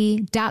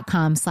att.com/in-car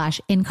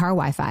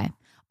Wi-Fi.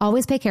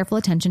 Always pay careful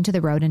attention to the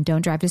road and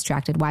don't drive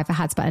distracted. Wi-Fi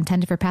hotspot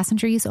intended for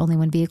passenger use only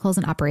when vehicle is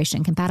in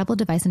operation. Compatible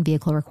device and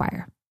vehicle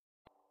require.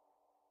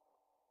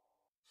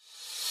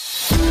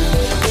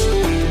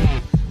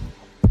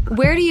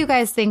 Where do you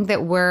guys think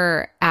that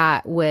we're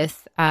at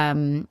with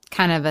kind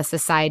of a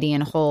society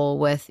in whole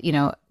with, you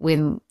know,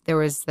 when there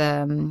was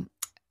the,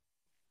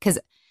 because,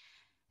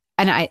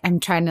 and I'm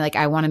trying to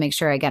I want to make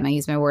sure, again, I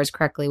use my words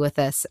correctly with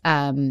this,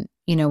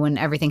 you know, when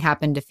everything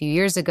happened a few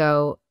years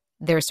ago,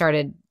 there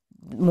started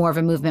more of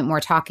a movement, more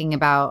talking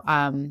about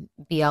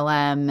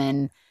BLM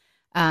and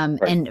Right.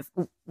 and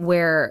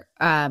where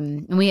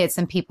we had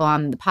some people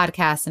on the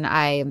podcast, and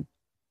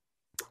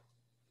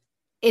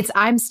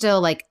I'm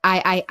still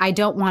I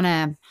don't want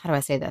to, how do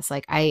I say this?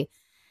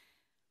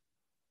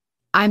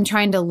 I'm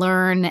trying to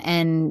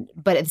learn,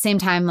 but at the same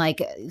time,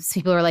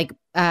 people are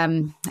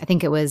I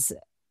think it was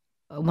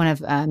one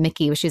of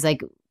Mickey, she's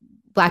like,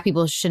 Black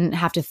people shouldn't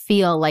have to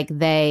feel like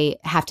they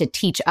have to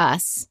teach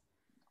us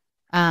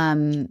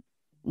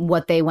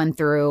what they went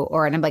through,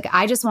 and I'm like,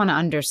 I just want to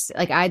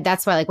understand.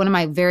 That's why one of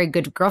my very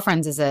good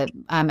girlfriends is a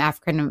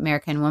African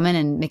American woman,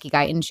 and Mickey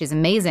Guyton, she's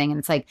amazing. And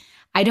it's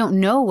I don't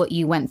know what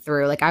you went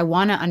through. I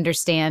want to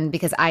understand,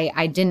 because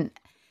I didn't.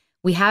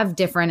 We have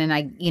different, and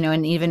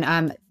and even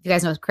you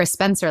guys know Chris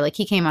Spencer,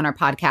 he came on our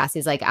podcast.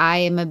 He's like, I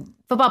am a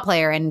football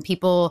player, and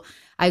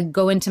I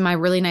go into my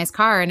really nice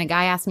car, and a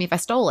guy asked me if I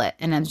stole it,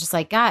 and I'm just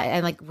like, God,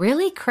 I'm like,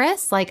 really,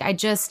 Chris?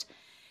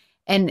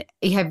 And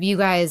have you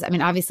guys? I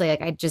mean, obviously,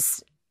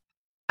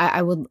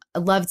 I would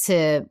love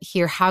to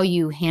hear how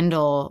you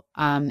handle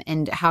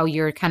and how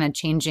you're kind of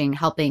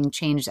helping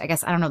change, I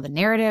guess, I don't know, the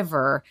narrative,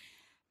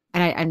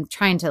 I'm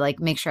trying to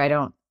make sure I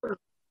don't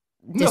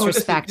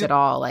disrespect at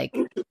all.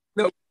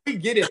 No, we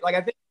get it.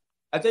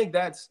 I think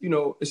that's,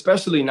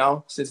 especially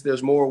now, since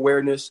there's more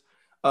awareness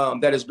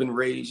that has been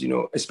raised,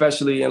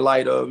 especially in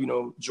light of,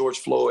 George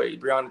Floyd,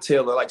 Breonna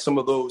Taylor, some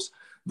of those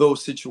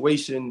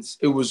situations,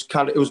 it was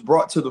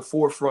brought to the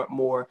forefront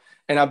more.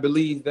 And I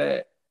believe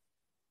that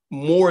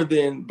more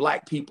than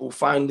Black people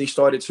finally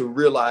started to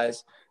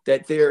realize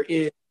that there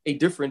is a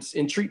difference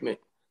in treatment,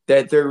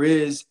 that there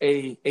is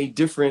a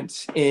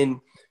difference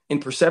in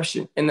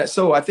perception. And that,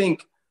 so I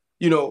think,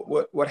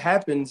 what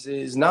happens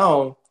is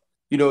now,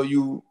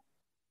 you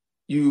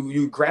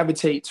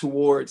gravitate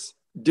towards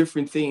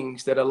different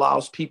things that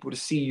allows people to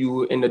see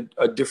you in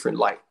a different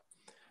light.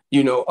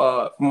 You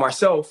know,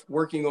 myself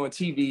working on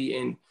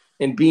TV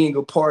and being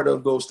a part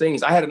of those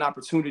things, I had an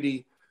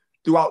opportunity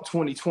throughout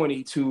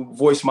 2020 to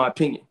voice my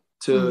opinion,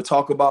 to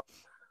talk about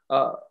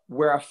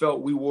where I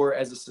felt we were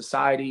as a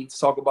society, to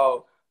talk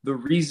about the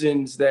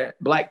reasons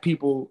that Black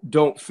people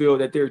don't feel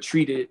that they're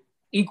treated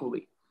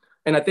equally.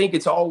 And I think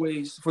it's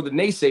always for the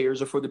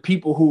naysayers or for the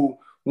people who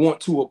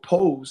want to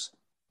oppose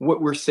what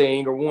we're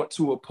saying or want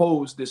to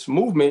oppose this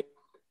movement.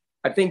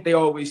 I think they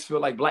always feel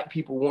like Black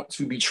people want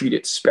to be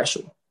treated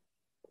special,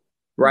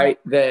 right?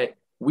 That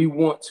we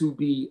want to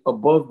be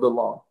above the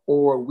law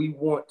or we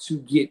want to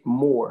get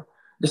more.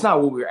 That's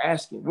not what we're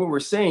asking. What we're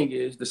saying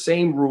is the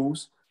same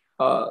rules,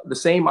 the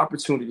same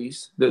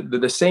opportunities,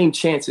 the same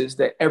chances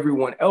that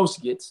everyone else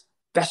gets.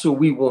 That's what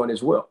we want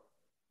as well.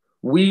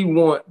 We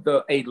want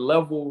a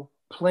level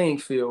playing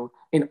field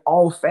in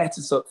all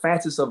facets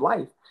of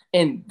life.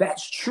 And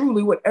that's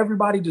truly what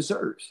everybody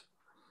deserves.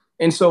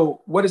 And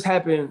so what has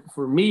happened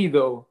for me,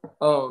 though,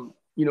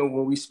 you know,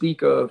 when we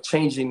speak of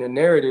changing the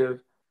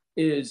narrative,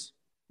 is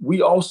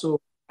we also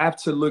have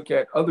to look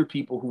at other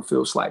people who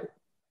feel slighted,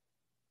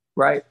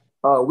 right?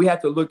 We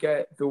have to look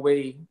at the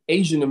way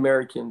Asian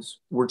Americans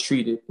were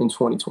treated in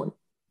 2020,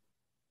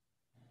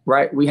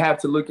 right? We have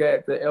to look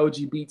at the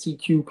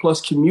LGBTQ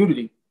plus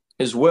community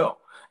as well.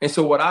 And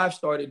so what I've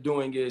started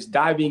doing is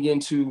diving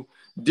into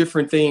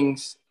different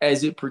things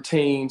as it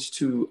pertains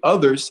to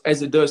others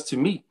as it does to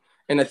me.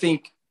 And I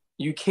think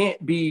you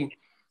can't be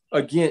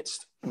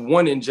against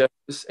one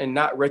injustice and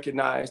not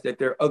recognize that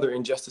there are other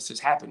injustices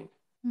happening.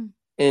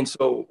 And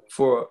so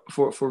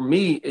for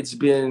me, it's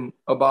been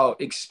about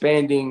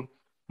expanding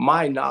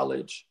my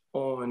knowledge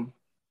on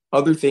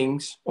other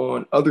things,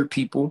 on other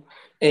people.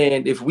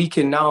 And if we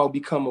can now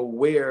become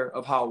aware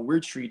of how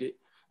we're treated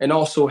and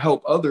also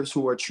help others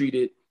who are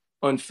treated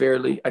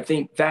unfairly, I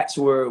think that's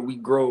where we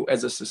grow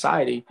as a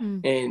society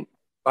and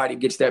everybody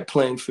gets that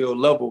playing field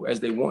level as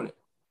they want it.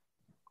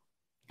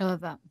 I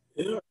love that.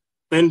 Yeah.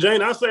 And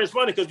Jane, I say it's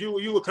funny because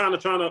you were kind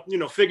of trying to, you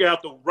know, figure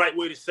out the right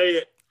way to say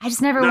it. I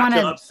just never want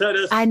to upset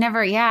us. I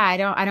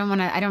don't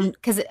want to,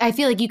 because I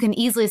feel like you can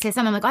easily say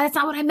something like, oh, that's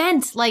not what I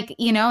meant. Like,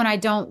 you know, and I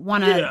don't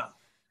want to. Yeah.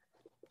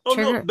 Oh,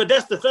 no, but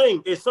that's the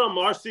thing. It's something,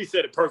 RC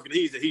said it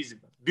perfectly. He's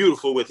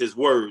beautiful with his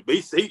words, but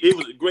it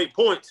was a great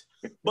point.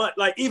 But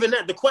like, even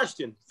that, the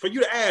question for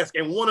you to ask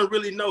and want to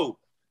really know,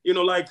 you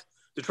know, like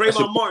the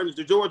Trayvon Martins,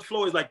 the George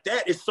Floyds, like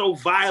that is so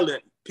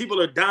violent.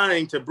 People are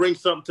dying to bring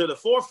something to the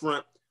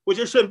forefront, which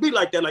it shouldn't be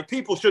like that. Like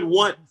people should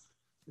want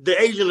the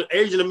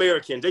Asian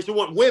Americans. They should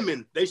want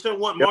women. They should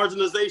want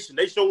marginalization.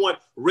 They should want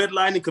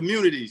redlining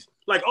communities.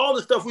 Like all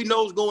the stuff we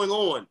know is going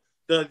on.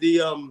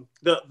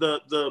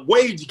 The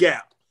wage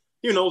gap.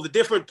 You know, the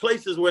different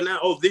places where now,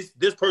 oh,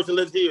 this person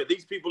lives here.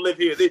 These people live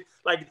here.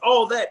 Like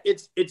all that.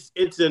 It's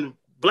in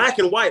black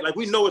and white. Like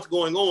we know what's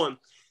going on.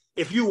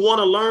 If you want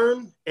to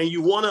learn and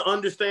you want to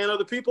understand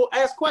other people,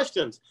 ask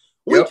questions.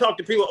 We talk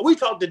to people. We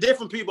talk to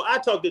different people. I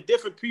talk to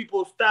different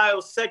people,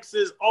 styles,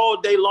 sexes all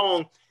day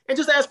long. And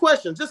just ask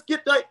questions. Just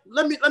get like,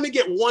 let me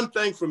get one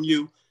thing from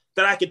you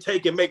that I can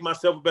take and make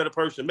myself a better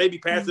person. Maybe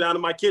pass it down to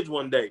my kids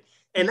one day.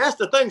 And that's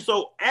the thing.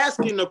 So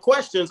asking the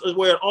questions is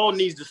where it all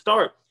needs to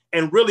start,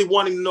 and really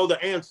wanting to know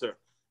the answer.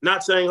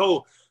 Not saying,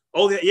 oh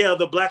yeah,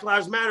 the Black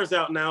Lives Matter's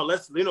out now.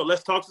 Let's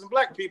talk to some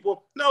black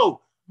people.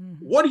 No.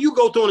 What do you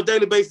go through on a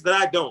daily basis that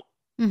I don't?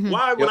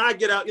 Why when I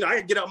get out, you know, I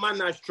get out my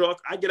nice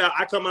truck. I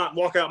come out and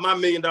walk out my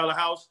 $1 million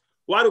house.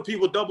 Why do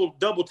people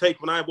double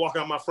take when I walk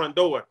out my front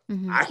door?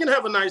 I can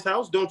have a nice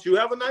house. Don't you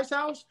have a nice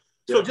house?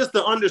 Yeah. So just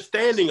the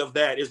understanding of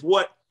that is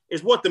what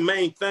the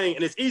main thing.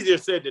 And it's easier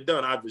said than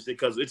done, obviously,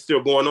 because it's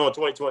still going on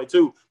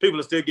 2022. People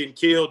are still getting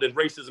killed and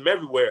racism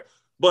everywhere.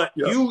 But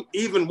you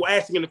even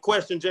asking the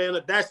question,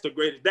 Jana, that's the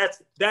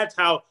greatest. That's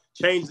how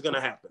change is going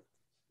to happen.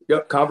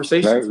 Yep.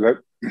 Conversations.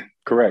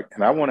 Correct.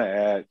 And I want to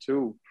add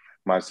too,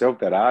 myself,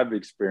 that I've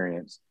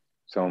experienced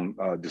some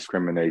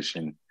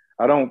discrimination.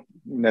 I don't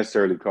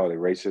necessarily call it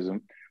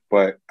racism,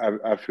 but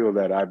I feel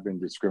that I've been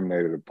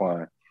discriminated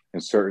upon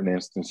in certain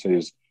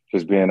instances,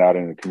 just being out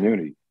in the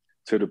community,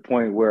 to the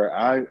point where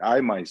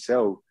I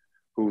myself,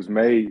 who's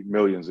made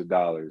millions of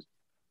dollars,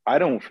 I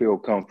don't feel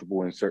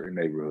comfortable in certain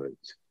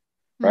neighborhoods,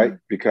 right?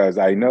 Because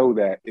I know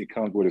that it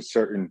comes with a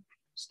certain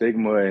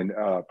stigma and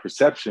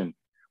perception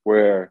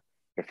where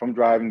if I'm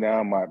driving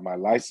down, my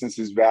license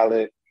is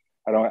valid.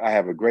 I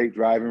have a great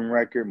driving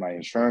record. My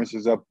insurance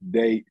is up to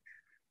date.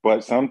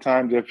 But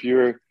sometimes if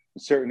you're in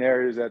certain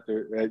areas at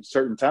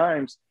certain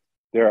times,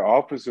 there are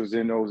officers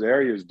in those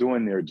areas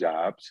doing their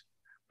jobs,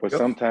 but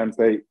sometimes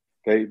they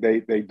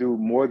do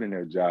more than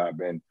their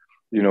job. And,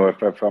 you know,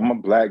 if I'm a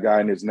black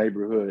guy in this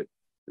neighborhood,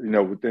 you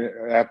know,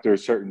 after a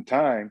certain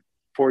time,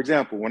 for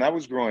example, when I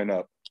was growing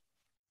up,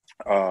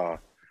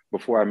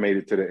 before I made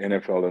it to the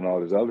NFL and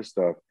all this other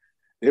stuff,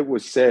 it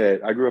was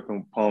said, I grew up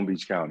in Palm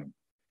Beach County.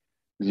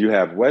 You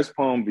have West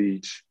Palm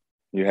Beach,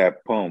 you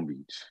have Palm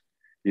Beach.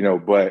 You know,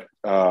 but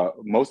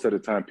most of the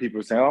time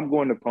people say, oh, I'm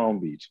going to Palm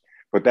Beach,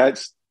 but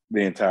that's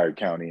the entire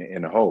county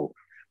in a whole.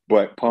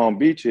 But Palm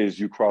Beach is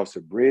you cross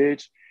a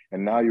bridge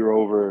and now you're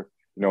over,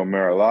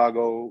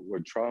 Mar-a-Lago, where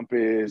Trump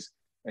is,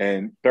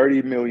 and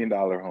 $30 million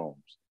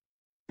homes.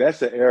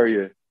 That's an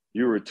area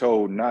you were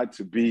told not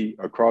to be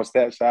across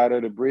that side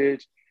of the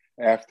bridge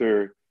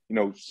after,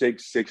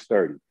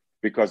 6:30,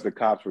 because the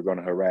cops were going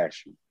to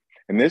harass you.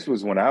 And this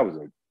was when I was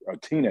a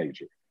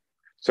teenager.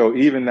 So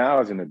even now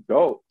as an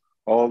adult,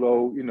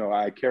 although,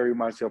 I carry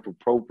myself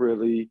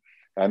appropriately,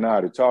 I know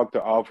how to talk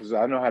to officers,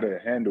 I know how to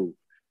handle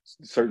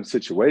certain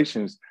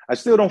situations, I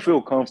still don't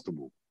feel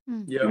comfortable,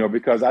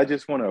 because I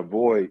just want to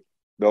avoid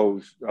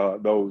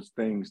those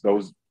things,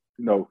 those,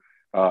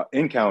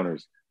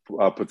 encounters,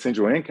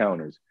 potential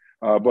encounters.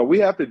 But we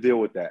have to deal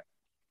with that.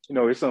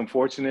 It's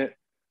unfortunate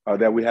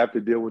that we have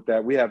to deal with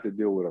that. We have to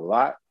deal with a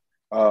lot.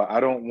 I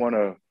don't want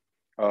to,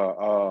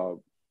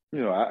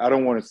 I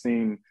don't want to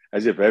seem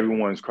as if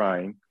everyone's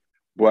crying,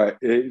 but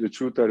the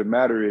truth of the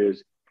matter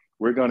is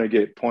we're going to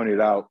get pointed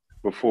out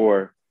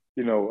before,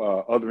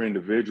 other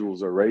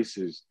individuals or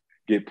races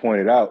get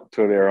pointed out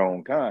to their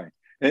own kind,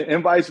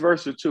 and vice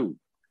versa too.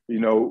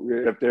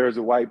 If there's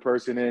a white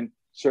person in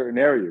certain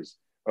areas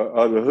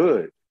of the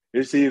hood,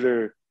 it's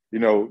either,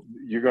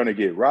 you're going to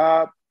get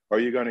robbed or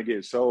you're going to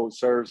get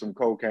served some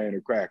cocaine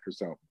or crack or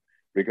something,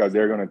 because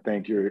they're going to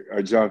think you're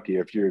a junkie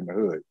if you're in the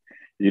hood,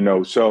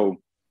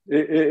 so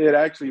it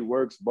actually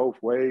works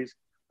both ways,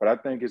 but I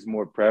think it's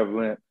more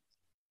prevalent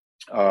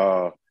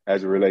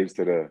as it relates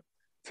to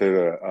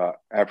the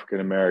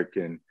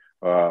African-American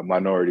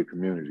minority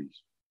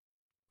communities.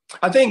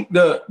 I think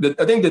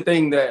the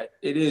thing that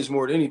it is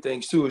more than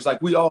anything too is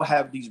like we all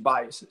have these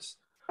biases.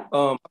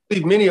 I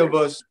believe many of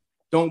us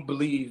don't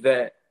believe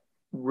that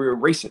we're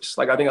racist.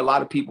 Like I think a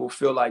lot of people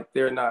feel like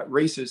they're not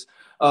racist,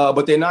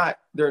 but they're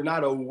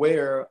not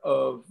aware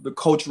of the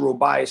cultural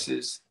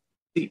biases.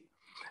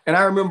 And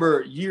I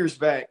remember years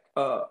back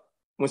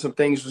when some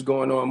things was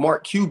going on,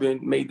 Mark Cuban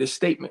made this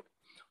statement.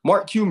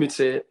 Mark Cuban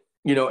said,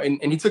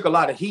 and he took a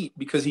lot of heat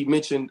because he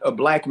mentioned a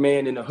black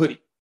man in a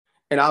hoodie.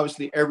 And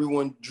obviously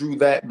everyone drew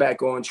that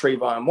back on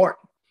Trayvon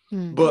Martin.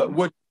 Mm-hmm. But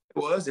what it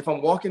was, if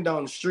I'm walking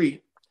down the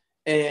street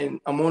and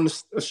I'm on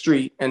a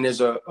street and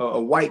there's a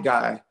white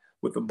guy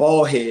with a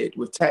bald head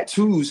with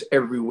tattoos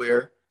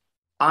everywhere,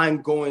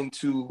 I'm going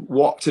to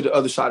walk to the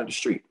other side of the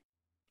street.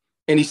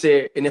 And he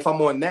said, and if I'm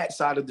on that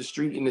side of the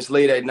street and it's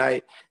late at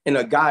night and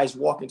a guy's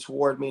walking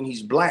toward me and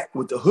he's black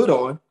with the hood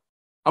on,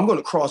 I'm going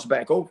to cross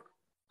back over.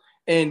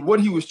 And what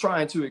he was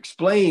trying to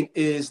explain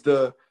is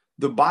the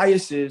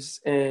biases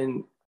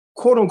and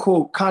quote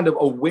unquote kind of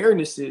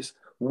awarenesses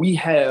we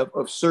have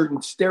of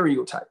certain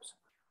stereotypes.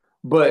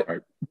 But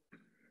the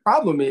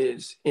problem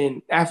is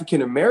in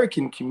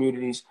African-American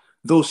communities,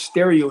 those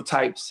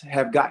stereotypes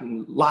have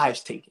gotten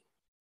lives taken.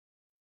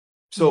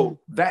 So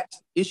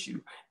that's the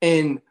issue.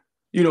 And,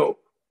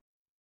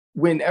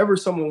 whenever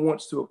someone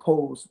wants to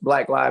oppose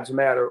Black Lives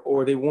Matter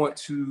or they want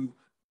to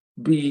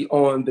be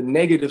on the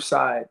negative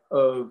side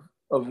of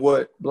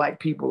what Black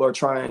people are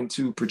trying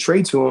to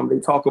portray to them, they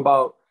talk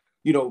about,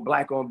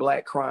 Black on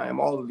Black crime,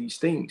 all of these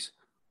things.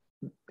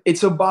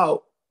 It's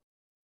about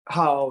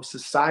how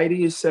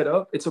society is set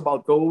up. It's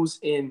about those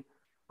in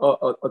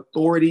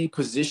authority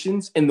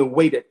positions and the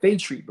way that they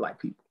treat Black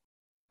people.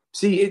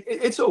 See,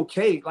 it's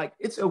okay. Like,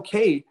 it's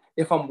okay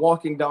if I'm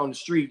walking down the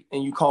street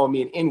and you call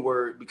me an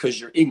N-word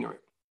because you're ignorant.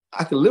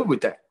 I can live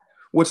with that.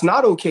 What's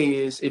not okay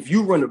is if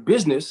you run a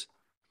business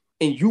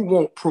and you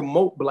won't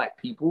promote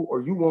Black people,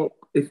 or you won't,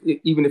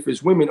 even if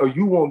it's women, or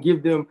you won't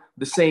give them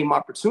the same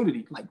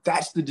opportunity. Like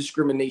that's the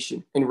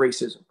discrimination and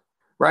racism,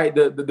 right?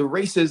 The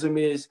racism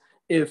is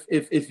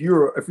if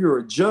you're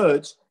a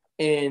judge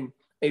and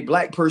a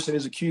Black person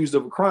is accused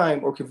of a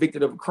crime or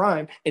convicted of a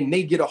crime and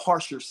they get a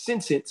harsher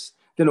sentence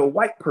than a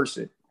white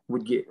person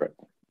would get. Right.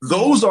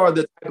 Those are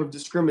the type of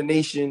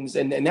discriminations,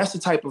 and that's the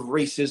type of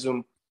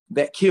racism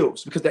that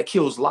kills, because that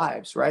kills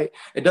lives, right?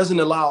 It doesn't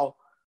allow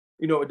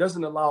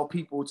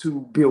people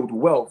to build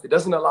wealth. It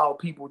doesn't allow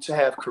people to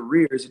have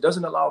careers. It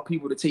doesn't allow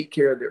people to take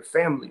care of their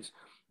families.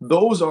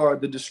 Those are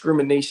the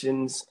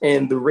discriminations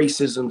and the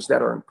racisms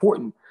that are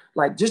important.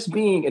 Like just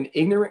being an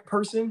ignorant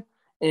person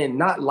and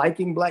not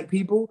liking Black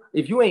people,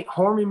 if you ain't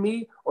harming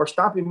me or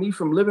stopping me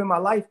from living my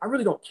life, I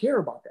really don't care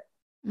about that.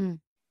 But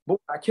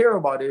what I care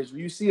about is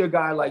when you see a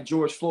guy like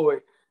George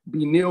Floyd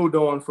be kneeled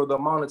on for the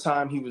amount of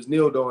time he was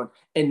kneeled on,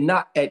 and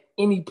not at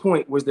any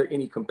point was there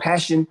any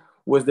compassion,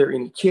 was there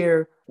any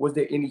care, was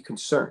there any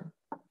concern.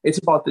 It's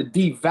about the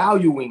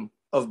devaluing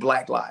of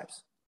Black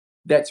lives.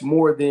 That's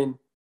more than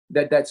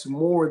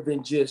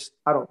just,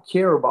 I don't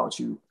care about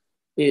you.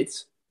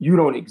 It's you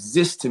don't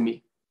exist to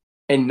me,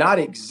 and not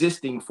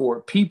existing for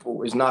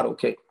people is not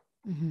okay.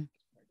 Mm-hmm.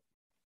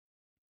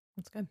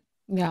 That's good.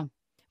 Yeah.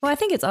 Well, I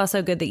think it's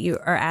also good that you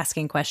are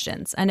asking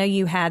questions. I know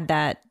you had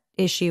that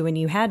issue when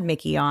you had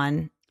Mickey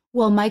on.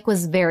 Well, Mike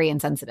was very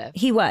insensitive.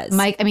 He was.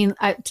 Mike, I mean,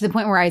 to the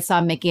point where I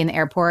saw Mickey in the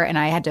airport and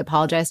I had to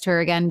apologize to her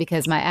again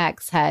because my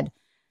ex had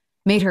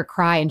made her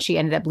cry and she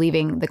ended up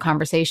leaving the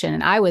conversation.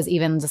 And I was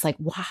even just like,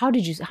 wow, how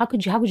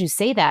could you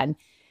say that? And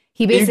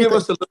he basically, give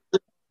us a little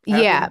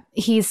yeah,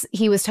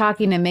 he was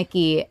talking to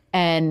Mickey,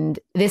 and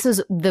this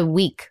was the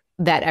week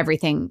that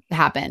everything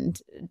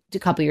happened a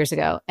couple years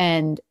ago.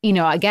 And,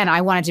 again,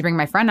 I wanted to bring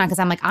my friend on because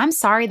I'm like, I'm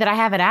sorry that I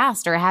haven't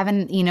asked or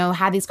haven't,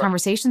 had these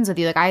conversations with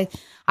you. Like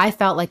I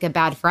felt like a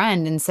bad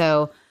friend. And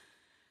so,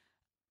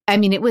 I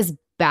mean, it was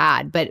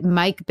bad, but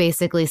Mike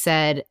basically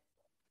said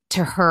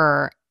to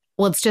her,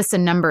 well, it's just a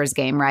numbers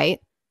game, right?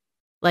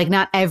 Like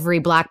not every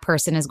Black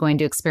person is going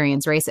to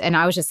experience race. And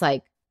I was just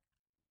like,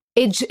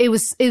 it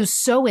was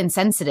so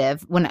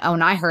insensitive when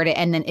I heard it.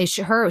 And then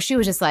she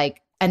was just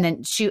like, and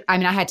then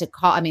I had to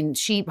call,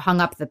 she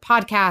hung up the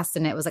podcast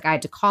and it was like, I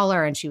had to call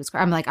her and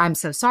I'm like, I'm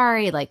so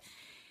sorry. Like,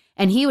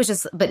 and he was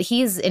just, but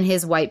he's in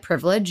his white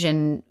privilege.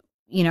 And,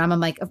 I'm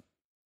like,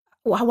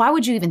 why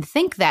would you even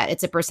think that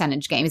it's a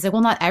percentage game? He's like,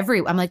 well, not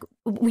every, I'm like,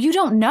 you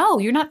don't know.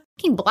 You're not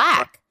fucking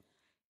Black,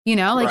 you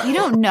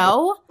don't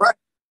know. Right.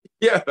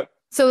 Yeah.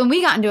 So when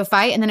we got into a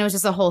fight and then it was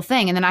just a whole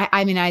thing. And then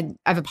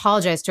I've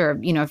apologized to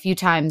her, a few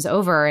times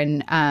over.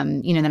 And,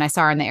 then I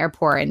saw her in the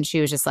airport and she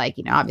was just like,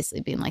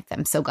 obviously being like,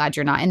 I'm so glad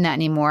you're not in that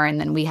anymore. And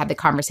then we had the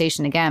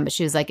conversation again, but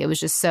she was like, it was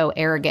just so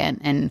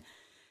arrogant.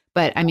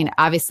 But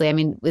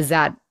obviously, was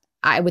that,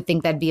 I would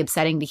think that'd be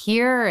upsetting to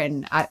hear.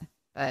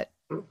 That's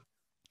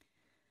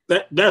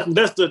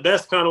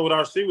kind of what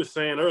RC was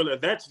saying earlier.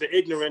 That's the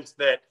ignorance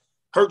that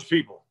hurts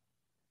people.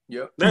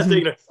 Yeah. That's the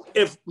ignorance.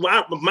 If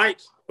Mike,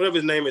 whatever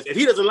his name is, if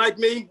he doesn't like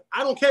me,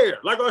 I don't care.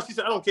 Like RC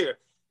said, I don't care.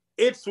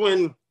 It's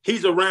when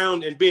he's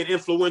around and being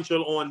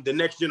influential on the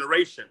next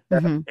generation.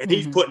 And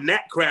he's putting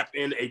that crap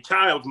in a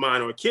child's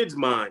mind or a kid's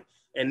mind.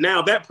 And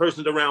now that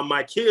person's around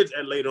my kids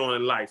and later on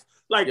in life.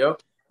 Like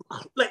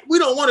we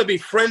don't want to be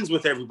friends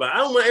with everybody. I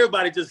don't want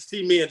everybody to just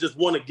see me and just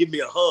want to give me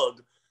a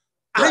hug.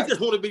 Right. I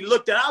just want to be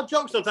looked at. I'll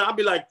joke sometimes. I'll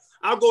be like,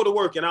 I'll go to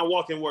work and I'll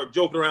walk in work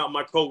joking around with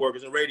my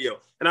coworkers in radio.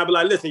 And I'll be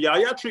like, listen,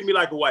 y'all treat me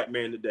like a white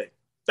man today.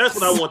 That's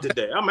what I want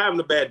today. I'm having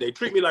a bad day.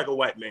 Treat me like a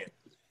white man.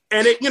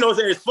 And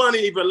it's funny,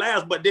 even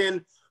laughs. But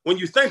then when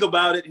you think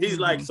about it, he's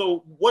like,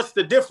 so what's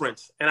the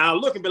difference? And I'll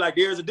look and be like,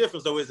 there's a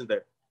difference though, isn't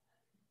there?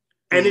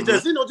 And it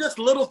just, just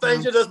little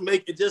things, you just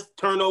make it just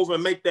turn over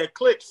and make that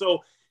click.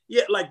 So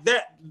yeah, like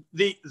that,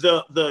 the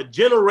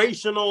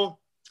generational,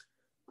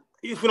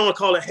 if we don't want to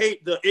call it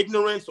hate, the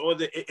ignorance or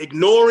the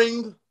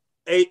ignoring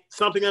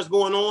something that's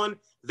going on,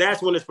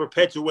 that's when it's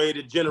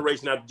perpetuated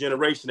generation after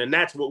generation. And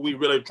that's what we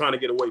really are trying to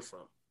get away from.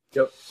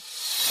 Yep.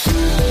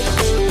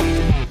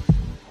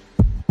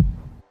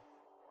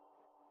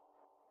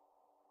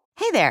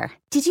 Hey there.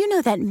 Did you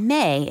know that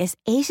May is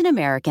Asian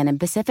American and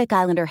Pacific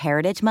Islander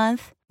Heritage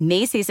Month?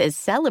 Macy's is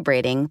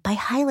celebrating by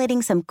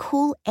highlighting some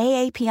cool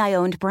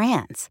AAPI-owned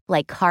brands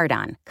like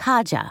Cardon,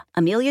 Kaja,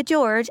 Amelia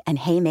George, and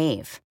Hey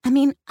Mave.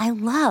 I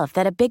love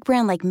that a big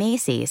brand like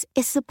Macy's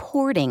is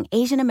supporting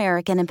Asian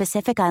American and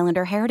Pacific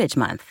Islander Heritage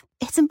Month.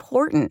 It's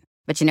important.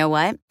 But you know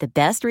what? The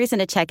best reason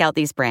to check out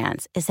these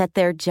brands is that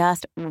they're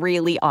just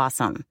really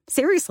awesome.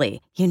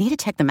 Seriously, you need to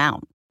check them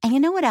out. And you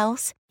know what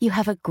else? You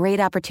have a great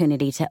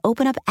opportunity to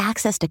open up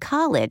access to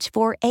college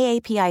for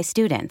AAPI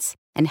students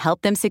and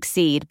help them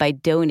succeed by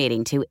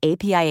donating to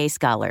APIA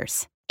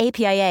Scholars.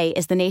 APIA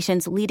is the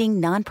nation's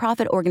leading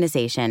nonprofit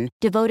organization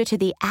devoted to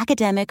the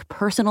academic,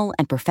 personal,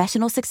 and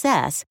professional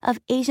success of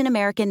Asian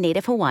American,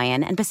 Native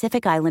Hawaiian, and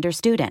Pacific Islander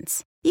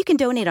students. You can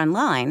donate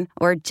online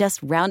or just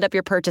round up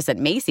your purchase at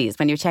Macy's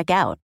when you check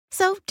out.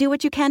 So do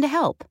what you can to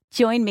help.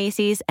 Join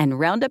Macy's and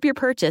round up your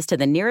purchase to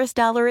the nearest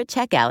dollar at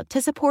checkout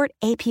to support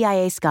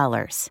APIA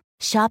Scholars.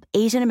 Shop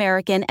Asian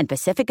American and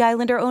Pacific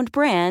Islander-owned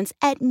brands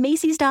at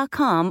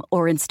Macy's.com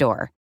or in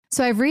store.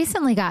 So I've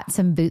recently got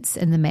some boots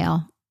in the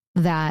mail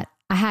that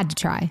I had to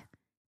try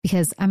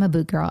because I'm a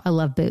boot girl. I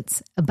love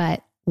boots.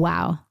 But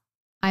wow,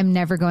 I'm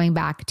never going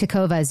back.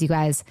 Tecovas, you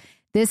guys.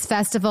 This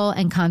festival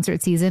and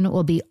concert season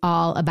will be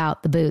all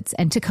about the boots.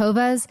 And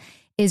Tecovas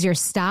is your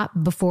stop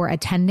before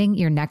attending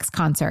your next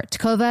concert.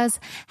 Tecovas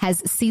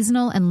has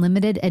seasonal and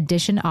limited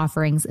edition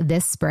offerings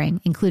this spring,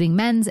 including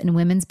men's and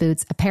women's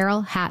boots,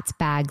 apparel, hats,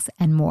 bags,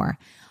 and more.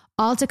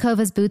 All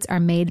Tecovas boots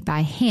are made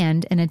by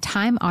hand in a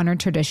time-honored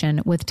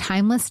tradition with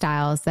timeless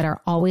styles that are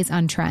always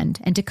on trend.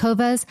 And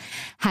Tecovas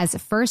has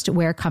first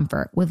wear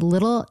comfort with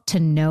little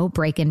to no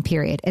break-in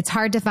period. It's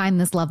hard to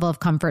find this level of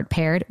comfort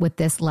paired with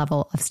this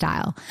level of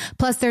style.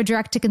 Plus, their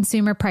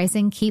direct-to-consumer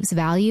pricing keeps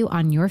value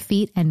on your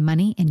feet and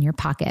money in your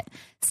pocket.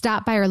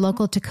 Stop by your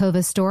local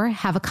Tecovas store,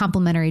 have a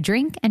complimentary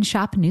drink, and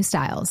shop new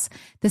styles.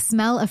 The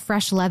smell of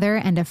fresh leather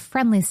and a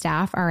friendly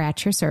staff are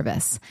at your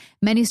service.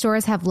 Many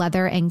stores have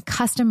leather and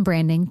custom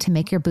branding to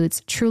make your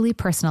boots truly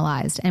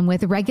personalized. And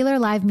with regular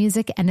live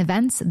music and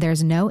events,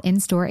 there's no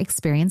in-store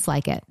experience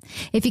like it.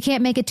 If you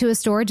can't make it to a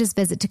store, just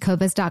visit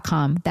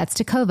Tecovas.com. That's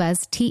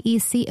Tecovas,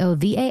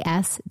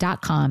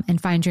 Tecovas.com,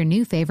 and find your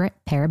new favorite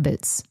pair of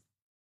boots.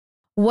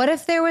 What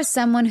if there was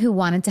someone who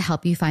wanted to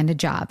help you find a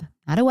job?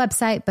 Not a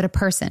website, but a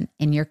person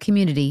in your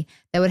community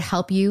that would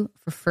help you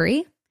for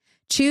free?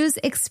 Choose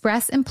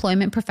Express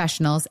Employment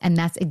Professionals, and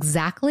that's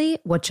exactly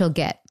what you'll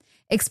get.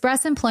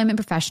 Express Employment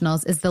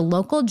Professionals is the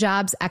local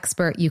jobs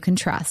expert you can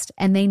trust,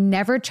 and they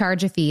never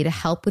charge a fee to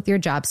help with your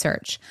job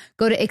search.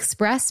 Go to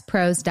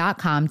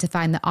expresspros.com to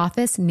find the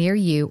office near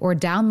you or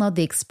download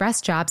the Express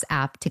Jobs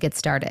app to get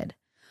started.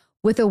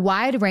 With a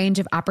wide range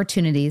of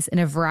opportunities in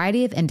a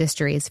variety of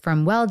industries,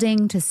 from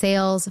welding to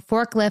sales,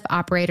 forklift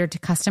operator to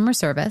customer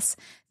service,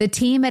 the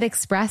team at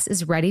Express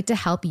is ready to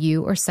help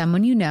you or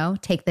someone you know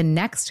take the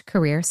next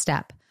career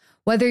step.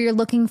 Whether you're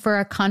looking for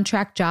a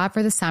contract job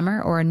for the summer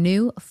or a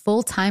new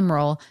full-time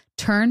role,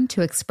 turn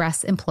to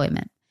Express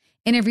Employment.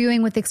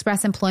 Interviewing with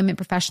Express Employment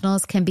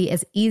professionals can be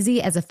as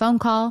easy as a phone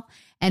call,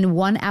 and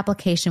one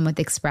application with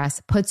Express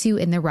puts you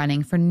in the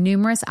running for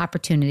numerous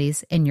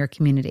opportunities in your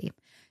community.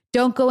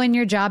 Don't go in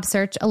your job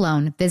search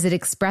alone. Visit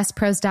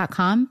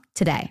expresspros.com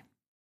today.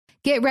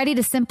 Get ready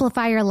to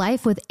simplify your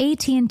life with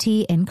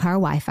AT&T in-car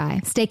Wi-Fi.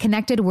 Stay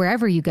connected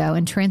wherever you go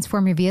and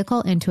transform your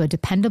vehicle into a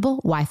dependable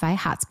Wi-Fi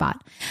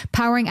hotspot.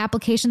 Powering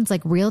applications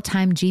like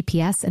real-time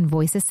GPS and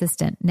voice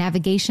assistant,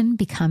 navigation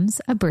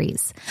becomes a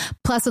breeze.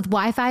 Plus, with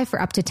Wi-Fi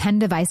for up to 10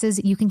 devices,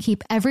 you can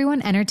keep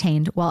everyone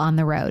entertained while on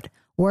the road.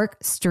 Work,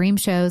 stream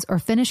shows, or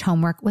finish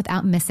homework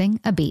without missing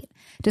a beat.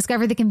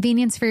 Discover the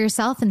convenience for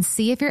yourself and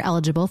see if you're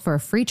eligible for a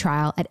free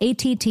trial at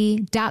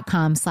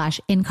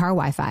att.com/in-car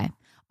Wi-Fi.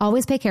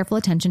 Always pay careful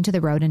attention to the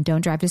road and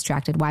don't drive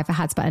distracted. Wi-Fi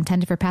hotspot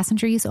intended for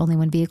passenger use only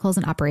when vehicle is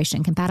in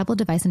operation. Compatible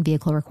device and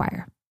vehicle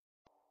require.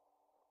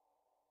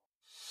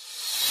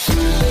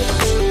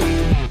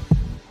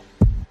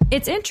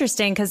 It's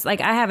interesting because,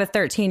 like, I have a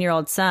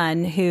 13-year-old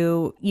son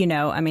who, you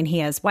know, I mean, he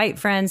has white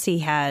friends, he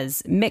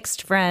has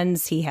mixed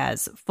friends, he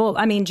has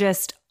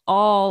just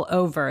all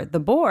over the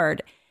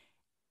board.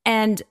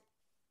 And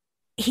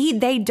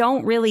they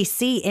don't really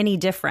see any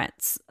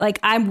difference. Like,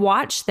 I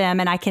watch them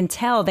and I can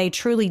tell they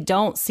truly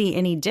don't see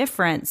any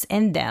difference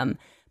in them.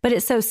 But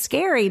it's so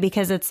scary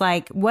because it's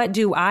like, what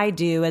do I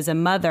do as a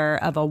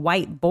mother of a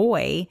white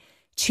boy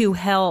to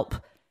help?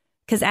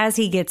 Because as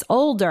he gets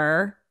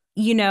older,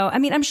 you know, I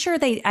mean, I'm sure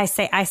I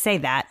say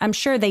that. I'm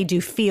sure they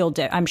do feel,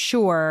 I'm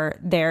sure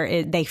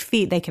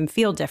they can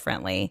feel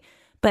differently.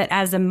 But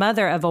as a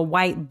mother of a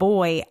white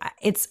boy,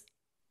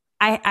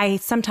 I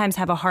sometimes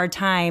have a hard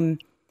time,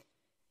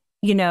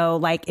 you know,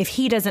 like if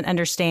he doesn't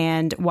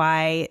understand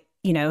why,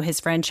 you know,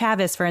 his friend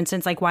Chavis, for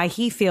instance, like why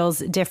he feels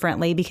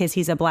differently because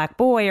he's a black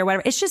boy or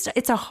whatever.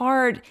 It's a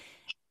hard,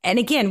 and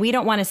again, we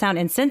don't want to sound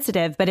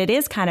insensitive, but it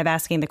is kind of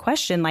asking the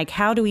question, like,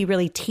 how do we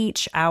really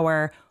teach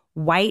our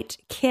white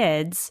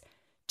kids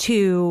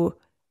to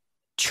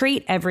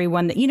treat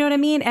everyone that, you know what I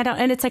mean?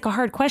 And it's like a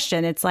hard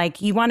question. It's like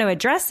you want to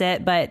address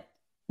it, but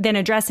then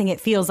addressing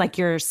it feels like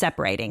you're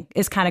separating,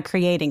 is kind of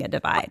creating a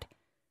divide.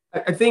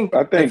 I think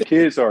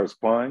kids are a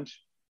sponge.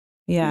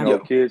 Yeah. You know,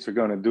 kids are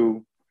going to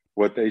do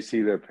what they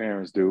see their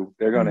parents do.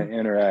 They're going to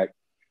interact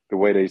the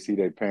way they see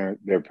their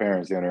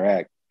parents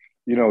interact.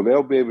 You know,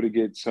 they'll be able to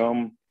get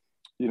some,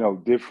 you know,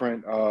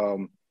 different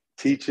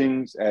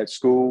teachings at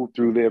school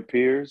through their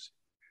peers.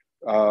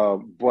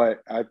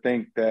 But I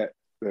think that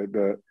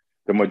the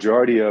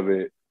majority of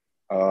it,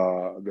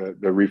 the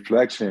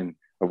reflection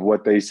of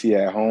what they see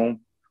at home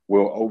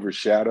will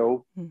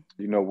overshadow,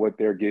 you know, what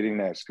they're getting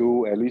at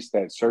school, at least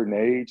at a certain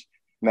age.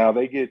 Now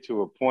they get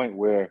to a point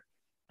where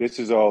this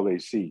is all they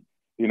see.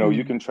 You know,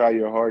 you can try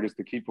your hardest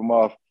to keep them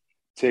off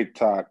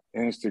TikTok,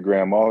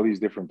 Instagram, all these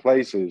different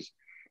places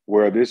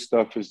where this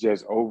stuff is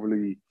just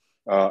overly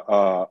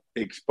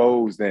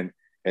exposed and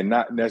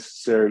not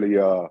necessarily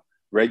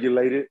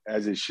regulated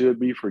as it should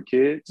be for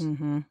kids.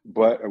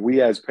 But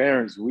we as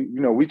parents,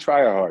 we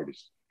try our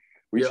hardest.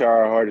 We try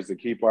our hardest to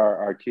keep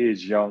our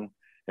kids young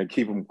and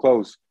keep them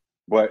close,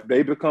 but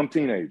they become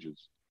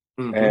teenagers.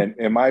 And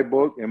in my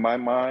book, in my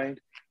mind,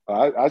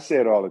 I say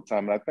it all the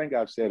time, and I think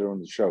I've said it on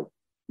the show.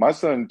 My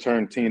son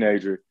turned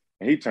teenager,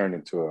 and he turned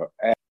into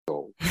an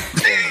asshole.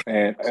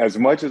 And as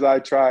much as I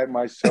tried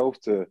myself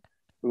to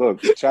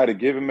try to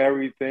give him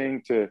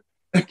everything, to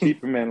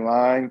keep him in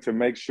line, to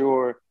make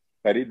sure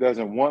that he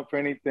doesn't want for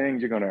anything,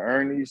 you're going to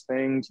earn these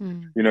things.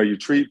 You know, you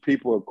treat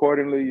people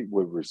accordingly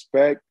with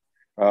respect.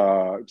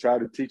 Try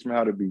to teach them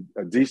how to be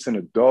a decent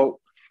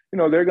adult. You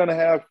know, they're going to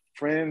have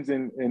friends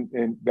and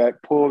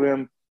that pull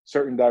them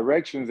certain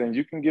directions, and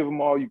you can give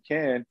them all you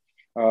can.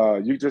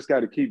 You just got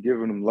to keep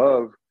giving them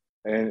love,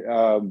 and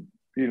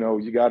you know,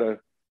 you got to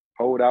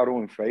hold out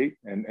on faith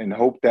and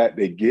hope that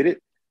they get it,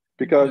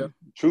 because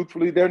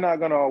truthfully, they're not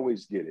going to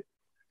always get it.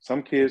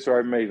 Some kids are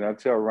amazing. I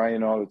tell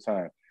Ryan all the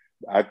time,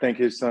 I think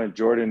his son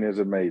Jordan is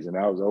amazing.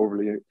 I was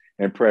overly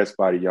impressed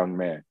by the young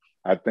man.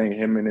 I think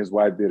him and his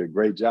wife did a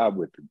great job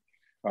with him.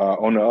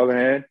 On the other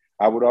hand,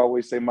 I would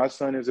always say my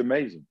son is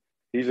amazing.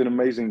 He's an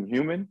amazing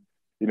human.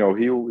 You know,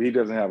 he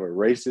doesn't have a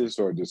racist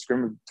or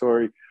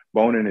discriminatory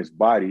bone in his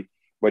body,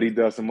 but he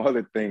does some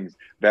other things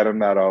that I'm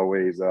not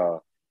always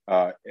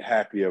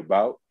happy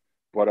about.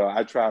 But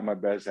I try my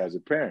best as a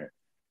parent.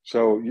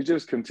 So you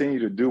just continue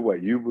to do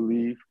what you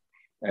believe.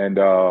 And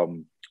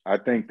I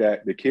think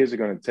that the kids are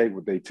going to take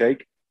what they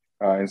take.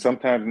 And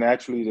sometimes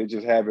naturally they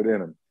just have it in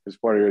them. It's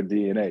part of their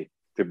DNA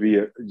to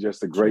be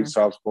just a great,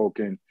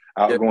 soft-spoken,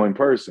 outgoing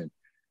person.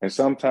 And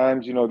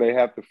sometimes, you know, they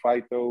have to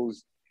fight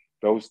those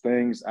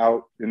things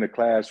out in the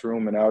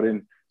classroom and out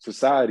in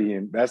society.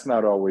 And that's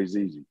not always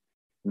easy,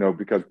 you know,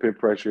 because peer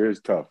pressure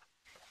is tough.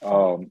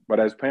 But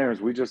as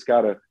parents, we just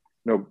got to,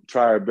 you know,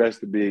 try our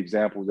best to be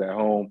examples at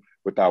home,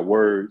 with our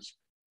words,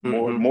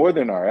 Mm-hmm. more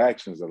than our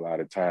actions. A lot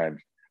of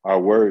times, our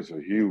words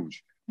are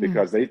huge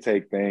because they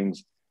take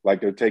things like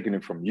they're taking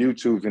it from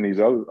YouTube and these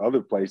other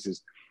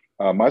places.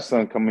 My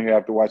son coming here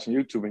after watching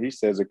YouTube and he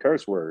says a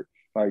curse word.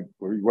 Like,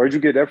 where'd you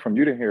get that from?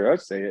 You didn't hear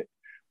us say it,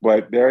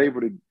 but they're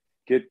able to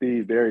get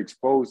these. They're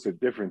exposed to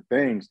different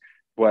things,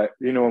 but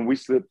when we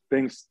slip,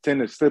 things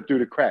tend to slip through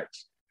the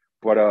cracks.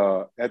 But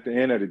at the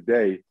end of the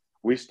day,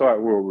 we start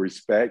with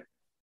respect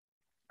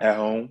at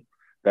home.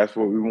 That's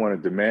what we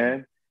want to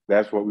demand.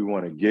 That's what we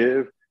want to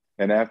give.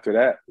 And after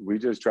that, we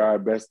just try our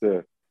best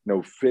to,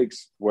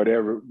 fix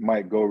whatever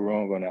might go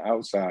wrong on the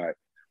outside.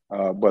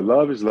 But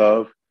love is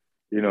love,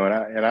 and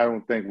I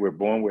don't think we're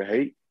born with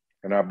hate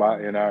in our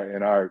body, in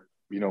our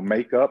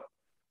makeup.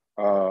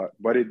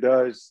 But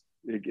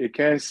it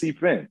can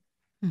seep in.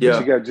 Yeah.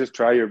 You got to just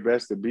try your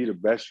best to be the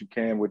best you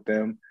can with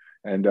them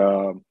and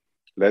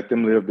let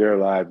them live their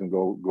lives and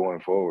going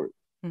forward.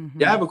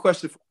 Yeah, I have a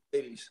question for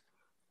ladies.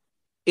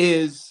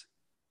 Is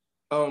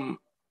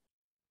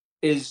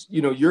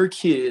your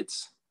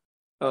kids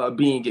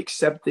being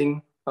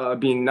accepting,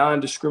 being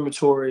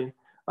non-discriminatory,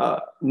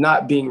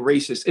 not being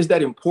racist, is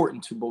that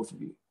important to both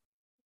of you?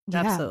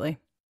 Yeah. Absolutely.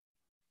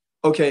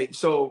 Okay,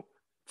 so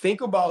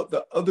think about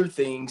the other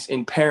things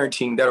in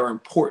parenting that are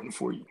important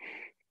for you,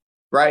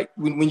 right?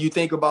 When you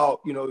think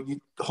about,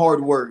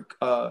 hard work,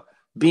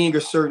 being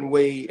a certain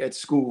way at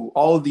school,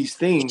 all of these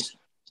things,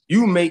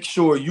 you make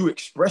sure you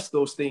express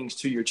those things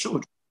to your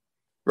children,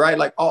 right?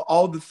 Like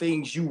all the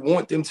things you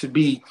want them to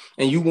be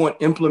and you want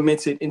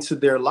implemented into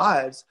their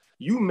lives,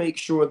 you make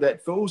sure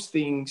that those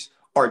things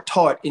are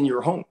taught in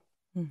your home.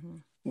 Mm-hmm.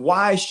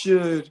 Why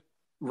should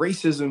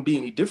racism be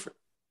any different?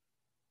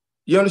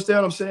 You understand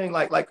what I'm saying?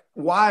 Like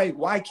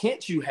why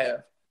can't you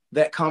have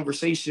that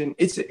conversation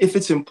if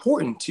it's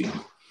important to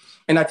you?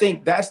 And I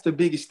think that's the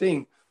biggest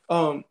thing.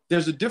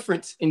 There's a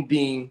difference in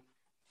being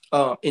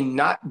in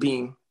not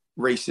being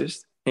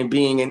racist and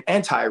being an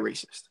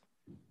anti-racist,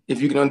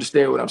 if you can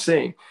understand what I'm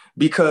saying.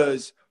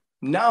 Because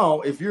now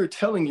if you're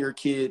telling your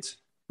kids,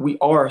 we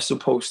are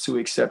supposed to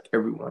accept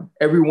everyone.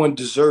 Everyone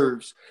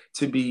deserves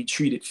to be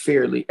treated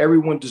fairly.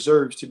 Everyone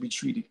deserves to be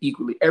treated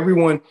equally.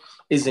 Everyone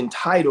is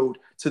entitled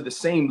to the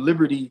same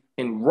liberty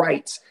and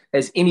rights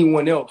as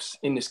anyone else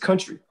in this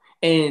country.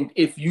 And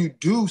if you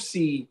do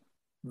see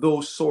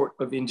those sort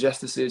of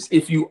injustices,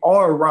 if you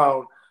are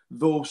around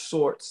those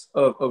sorts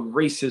of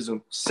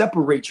racism,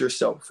 separate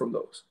yourself from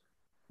those.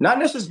 Not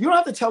necessarily, you don't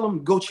have to tell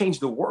them go change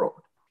the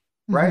world,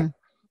 right? Mm-hmm.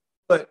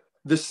 But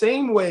the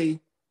same way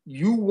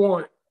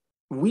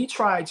we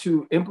try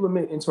to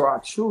implement into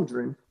our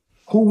children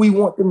who we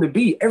want them to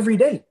be every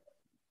day,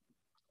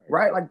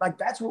 right? Like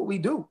that's what we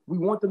do. We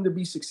want them to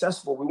be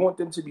successful. We want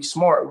them to be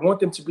smart. We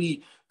want them to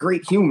be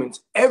great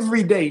humans.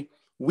 Every day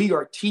we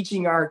are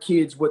teaching our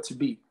kids what to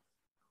be.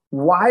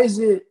 Why is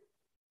it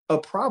a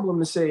problem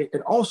to say,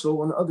 and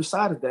also on the other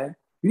side of that,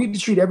 you need to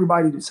treat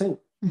everybody the same.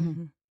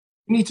 Mm-hmm.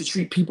 You need to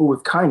treat people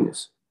with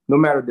kindness, no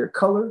matter their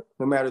color,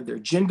 no matter their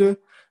gender,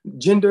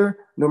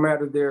 no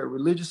matter their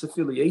religious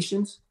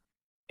affiliations.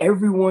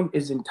 Everyone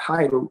is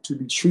entitled to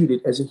be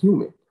treated as a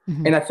human.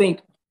 Mm-hmm. And I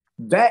think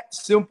that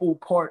simple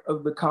part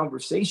of the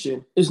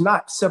conversation is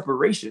not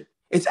separation.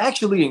 It's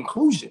actually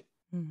inclusion.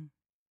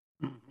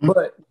 Mm-hmm. But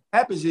what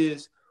happens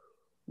is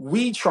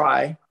we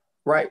try,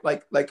 right?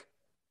 Like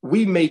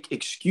we make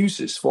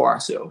excuses for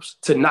ourselves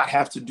to not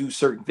have to do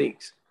certain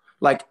things.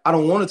 Like, I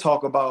don't want to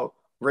talk about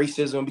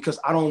racism because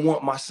I don't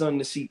want my son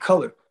to see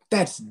color.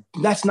 That's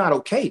not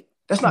okay.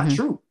 That's not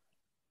true.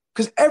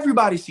 Because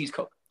everybody sees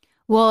color.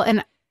 Well,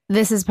 and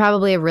this is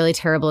probably a really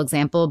terrible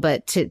example,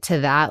 but to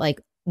that,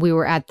 like, we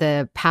were at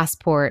the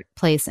Passport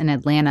place in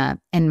Atlanta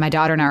and my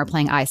daughter and I were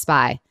playing I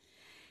Spy.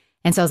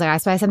 And so I was like, I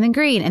spy something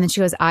green. And then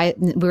she goes,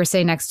 we were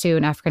sitting next to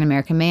an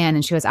African-American man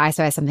and she goes, I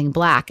spy something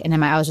black. And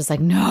then I was just like,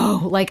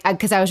 no, like,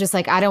 because I was just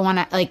like, I don't want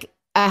to, like,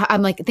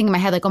 I'm like thinking in my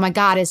head, like, oh my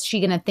God, is she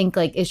going to think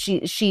like, is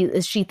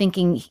she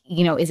thinking,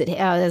 is it,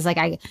 it's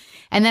like,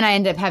 and then I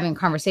ended up having a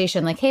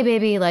conversation like, hey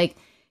baby, like,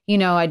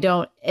 I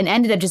don't, and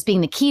ended up just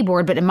being the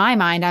keyboard. But in my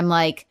mind, I'm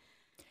like,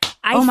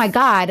 oh my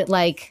God,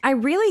 like. I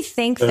really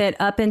think that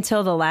up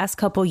until the last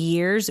couple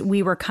years,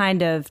 we were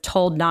kind of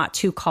told not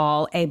to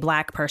call a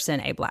black person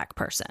a black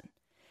person.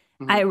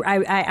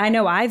 Mm-hmm. I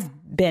know I've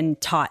been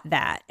taught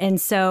that. And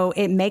so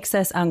it makes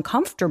us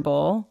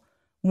uncomfortable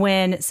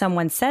when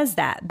someone says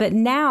that. But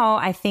now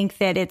I think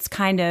that it's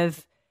kind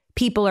of,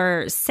 people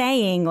are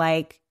saying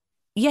like,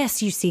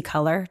 yes, you see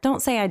color.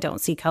 Don't say I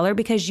don't see color,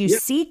 because you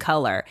see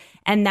color.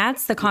 And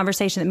that's the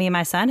conversation that me and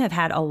my son have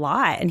had a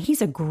lot. And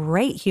he's a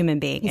great human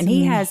being. And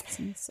he has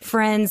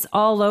friends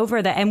all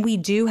over that. And we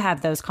do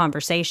have those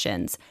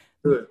conversations,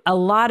 a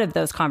lot of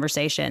those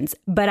conversations.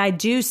 But I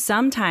do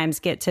sometimes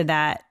get to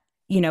that,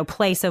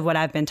 place of what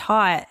I've been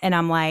taught. And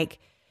I'm like,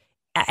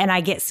 and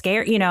I get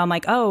scared, I'm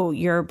like, oh,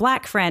 your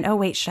black friend. Oh,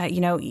 wait,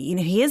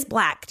 he is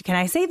black. Can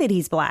I say that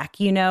he's black,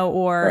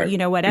 or,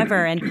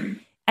 whatever. And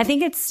I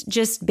think it's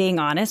just being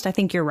honest. I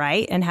think you're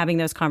right. And having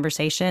those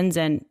conversations.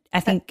 And I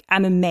think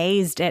I'm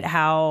amazed at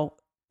how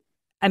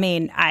I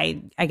mean,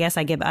 I guess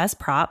I give us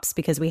props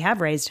because we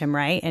have raised him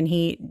right, and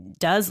he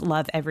does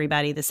love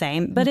everybody the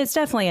same, but it's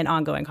definitely an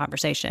ongoing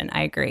conversation.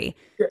 I agree.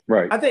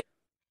 Right. I think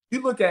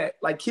you look at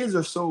like kids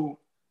are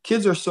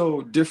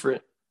so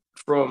different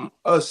from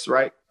us,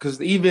 right?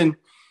 Because even,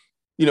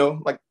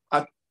 like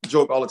I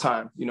joke all the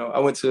time, I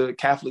went to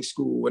Catholic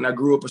school and I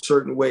grew up a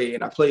certain way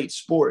and I played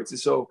sports. And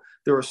so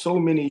there are so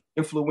many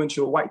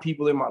influential white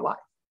people in my life,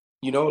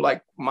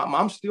 like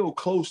I'm still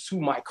close to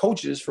my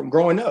coaches from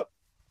growing up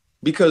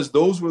because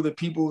those were the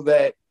people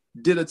that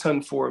did a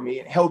ton for me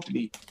and helped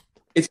me.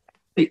 It's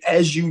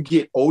as you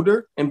get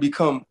older and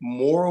become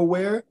more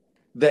aware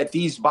that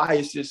these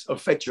biases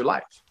affect your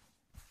life.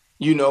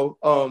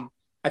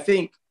 I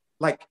think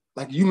like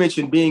you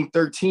mentioned being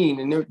 13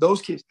 and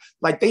those kids,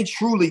 like they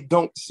truly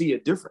don't see a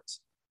difference.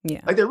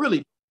 Yeah. Like they're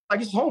really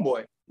like it's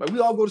homeboy. Like we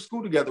all go to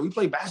school together. We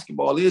play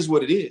basketball. It is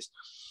what it is.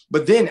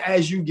 But then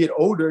as you get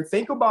older,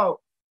 think about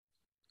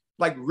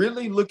like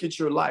really look at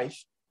your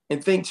life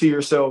and think to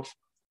yourself,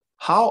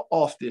 how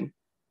often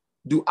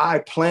do I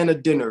plan a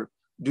dinner?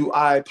 Do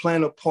I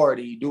plan a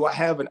party? Do I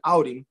have an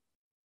outing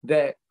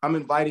that I'm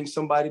inviting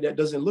somebody that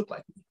doesn't look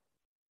like me?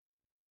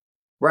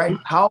 Right?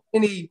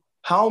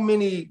 How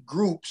many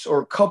groups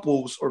or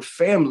couples or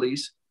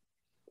families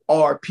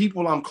are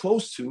people I'm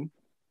close to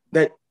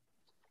that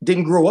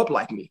didn't grow up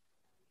like me?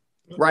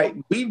 Right?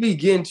 We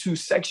begin to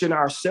section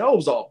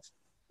ourselves off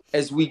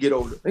as we get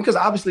older. Because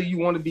obviously you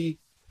want to be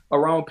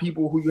around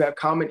people who you have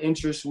common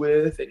interests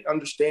with and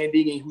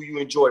understanding and who you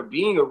enjoy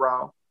being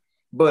around.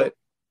 But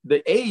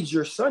the age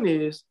your son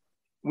is,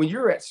 when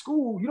you're at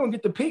school, you don't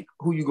get to pick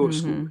who you go to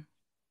school with.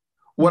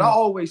 What I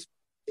always find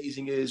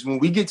amazing is when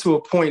we get to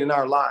a point in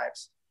our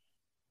lives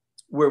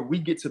where we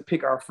get to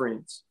pick our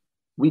friends,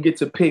 we get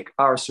to pick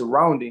our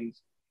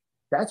surroundings,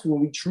 that's when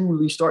we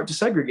truly start to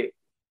segregate.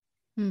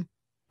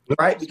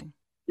 Right?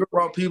 You're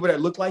around people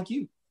that look like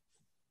you.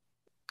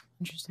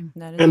 Interesting.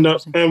 That is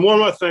interesting. And one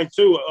more thing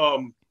too,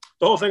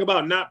 the whole thing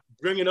about not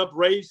bringing up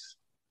race,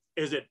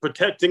 is it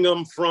protecting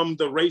them from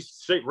the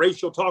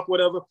racial talk,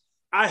 whatever?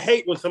 I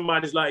hate when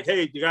somebody's like,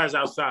 hey, the guy's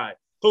outside.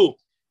 Who?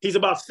 He's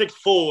about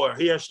 6'4".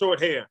 He has short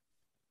hair.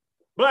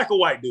 Black or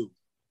white dude?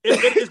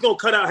 It's going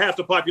to cut out half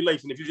the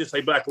population if you just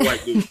say black or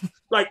white dude.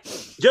 Like,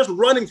 just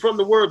running from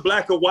the word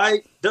black or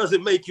white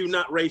doesn't make you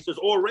not racist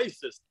or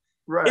racist.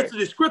 Right. It's the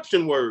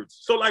description words.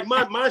 So like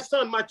my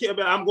son, my kid,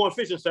 I'm going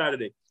fishing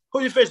Saturday.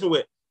 Who you fishing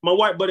with? My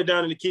white buddy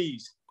down in the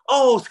Keys.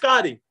 Oh,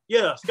 Scotty.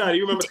 Yeah, Scotty.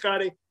 You remember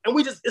Scotty?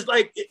 And it's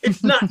like,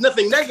 it's not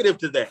nothing negative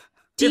to that.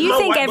 Do you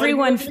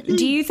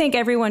think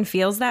everyone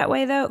feels that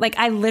way though? Like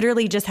I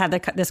literally just had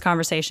this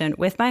conversation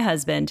with my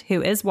husband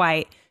who is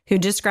white, who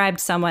described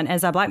someone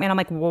as a black man. I'm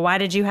like, well, why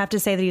did you have to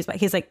say that he's black?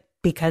 He's like,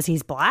 because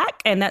he's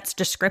black and that's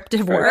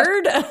descriptive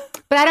word.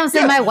 But I don't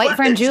say my white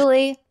friend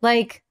Julie,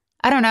 like,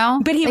 I don't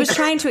know. But he was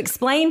trying to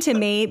explain to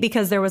me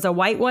because there was a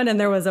white one and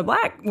there was a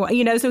black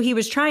one, so he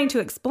was trying to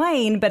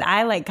explain, but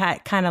I like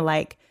got kind of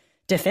like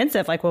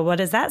defensive, like, well, what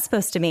is that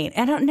supposed to mean?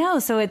 I don't know.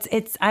 So it's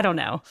I don't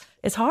know.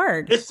 It's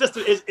hard. It's just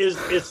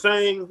it's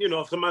saying,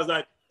 if somebody's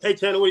like, hey,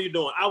 Tanner, what are you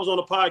doing? I was on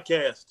a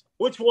podcast.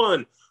 Which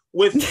one?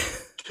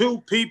 With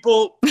two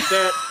people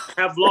that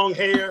have long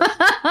hair?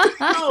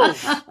 No.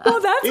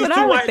 Well, that's what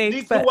I would think.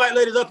 These two white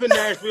ladies up in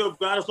Nashville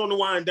got us on the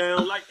wind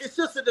down. Like, it's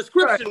just a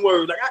description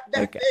word.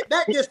 Like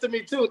that gets to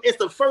me too. It's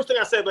the first thing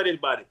I say about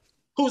anybody.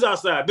 Who's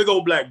outside? Big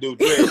old black dude.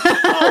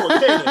 Oh,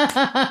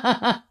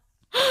 Tanner.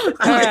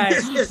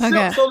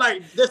 Right. So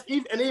like this,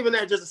 even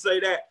that, just to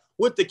say that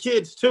with the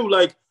kids too,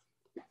 like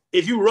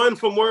if you run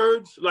from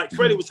words, like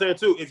Freddie was saying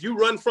too, if you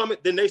run from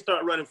it, then they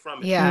start running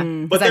from it. Yeah.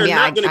 But they're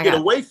not going to get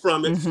away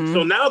from it.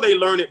 So now they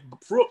learn it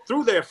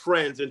through their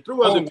friends and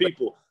through other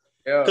people.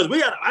 Because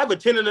I have a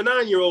 10 and a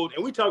 9-year-old,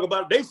 and we talk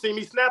about it. They see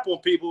me snap on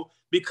people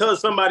because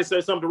somebody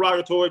says something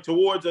derogatory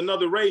towards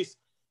another race,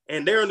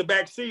 and they're in the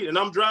back seat, and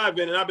I'm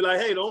driving, and I'll be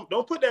like, hey,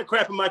 don't put that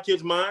crap in my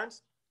kids'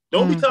 minds.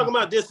 Don't be talking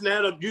about this and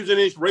that or using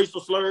these racial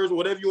slurs or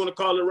whatever you want to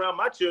call it around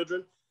my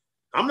children.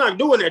 I'm not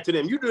doing that to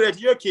them. You do that to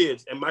your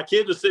kids. And my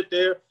kids will sit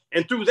there,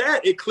 and through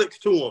that, it clicks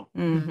to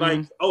them.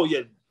 Like, oh,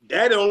 yeah,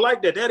 Daddy don't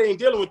like that. Daddy ain't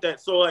dealing with that.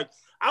 So, like,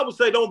 I would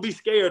say don't be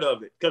scared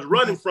of it, because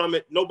running from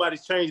it,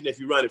 nobody's changing if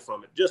you're running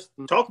from it. Just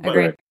talk about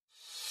it.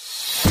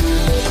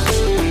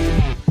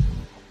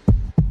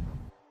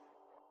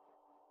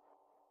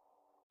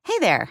 Hey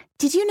there.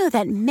 Did you know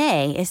that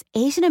May is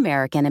Asian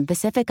American and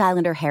Pacific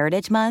Islander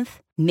Heritage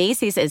Month?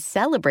 Macy's is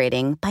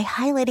celebrating by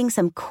highlighting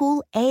some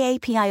cool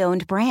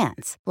AAPI-owned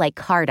brands like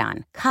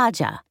Cardon,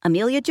 Kaja,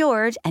 Amelia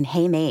George, and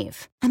Hey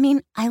Mave. I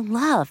mean, I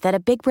love that a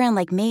big brand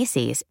like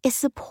Macy's is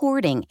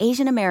supporting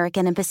Asian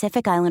American and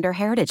Pacific Islander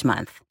Heritage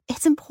Month.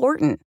 It's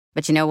important.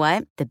 But you know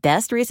what? The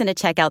best reason to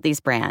check out these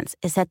brands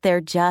is that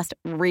they're just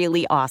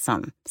really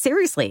awesome.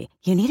 Seriously,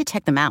 you need to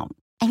check them out.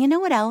 And you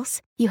know what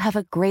else? You have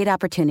a great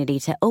opportunity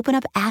to open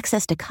up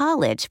access to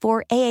college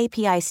for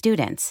AAPI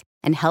students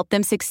and help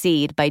them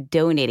succeed by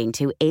donating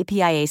to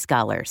APIA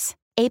Scholars.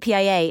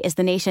 APIA is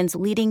the nation's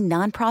leading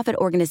nonprofit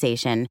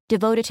organization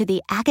devoted to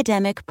the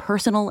academic,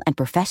 personal, and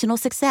professional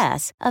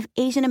success of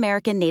Asian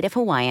American, Native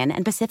Hawaiian,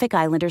 and Pacific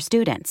Islander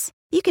students.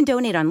 You can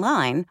donate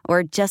online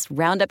or just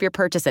round up your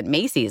purchase at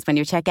Macy's when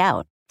you check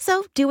out.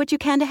 So do what you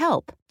can to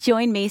help.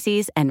 Join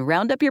Macy's and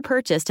round up your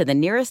purchase to the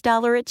nearest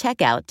dollar at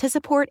checkout to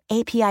support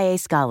APIA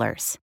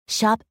scholars.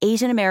 Shop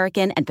Asian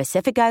American and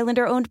Pacific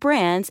Islander owned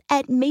brands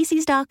at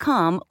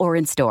Macy's.com or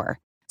in store.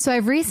 So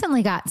I've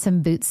recently got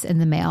some boots in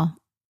the mail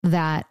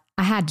that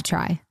I had to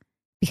try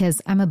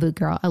because I'm a boot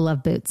girl. I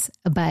love boots,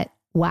 but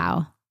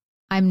wow,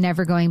 I'm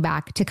never going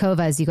back.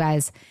 Tecovas, you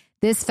guys.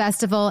 This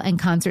festival and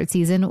concert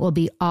season will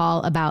be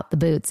all about the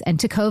boots, and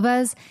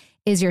Tecovas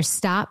is your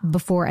stop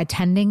before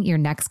attending your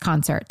next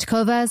concert.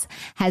 Tecovas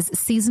has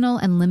seasonal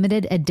and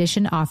limited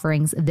edition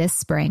offerings this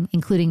spring,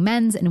 including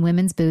men's and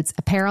women's boots,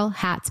 apparel,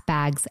 hats,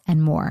 bags,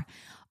 and more.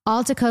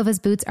 All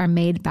Tecovas boots are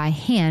made by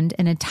hand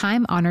in a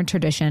time-honored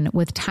tradition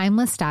with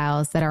timeless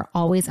styles that are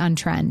always on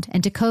trend.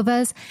 And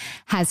Tecovas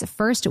has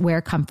first wear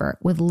comfort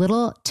with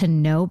little to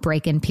no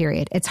break-in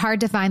period. It's hard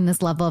to find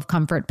this level of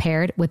comfort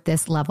paired with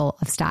this level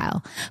of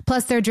style.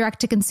 Plus, their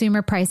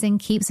direct-to-consumer pricing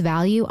keeps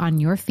value on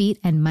your feet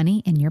and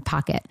money in your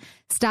pocket.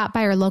 Stop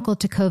by your local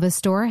Tecovas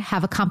store,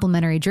 have a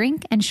complimentary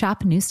drink, and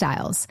shop new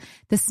styles.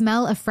 The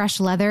smell of fresh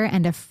leather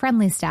and a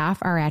friendly staff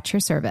are at your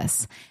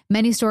service.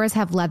 Many stores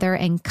have leather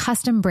and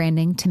custom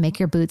branding to make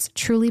your boots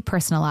truly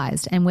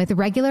personalized. And with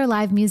regular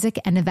live music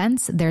and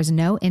events, there's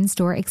no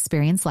in-store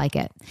experience like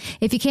it.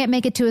 If you can't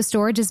make it to a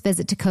store, just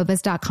visit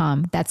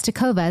tecovas.com. That's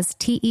Tecovas,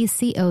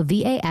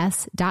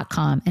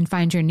 Tecovas.com, and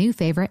find your new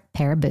favorite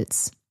pair of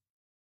boots.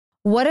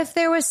 What if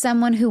there was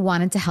someone who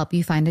wanted to help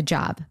you find a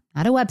job?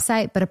 Not a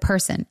website, but a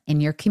person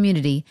in your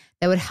community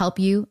that would help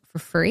you for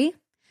free?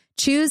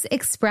 Choose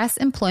Express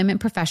Employment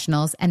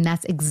Professionals, and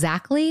that's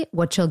exactly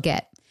what you'll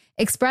get.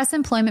 Express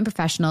Employment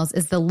Professionals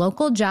is the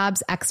local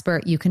jobs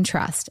expert you can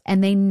trust,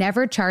 and they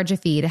never charge a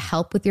fee to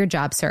help with your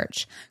job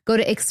search. Go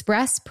to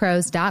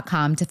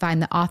expresspros.com to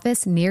find the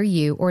office near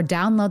you or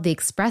download the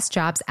Express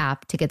Jobs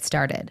app to get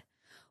started.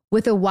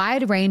 With a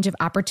wide range of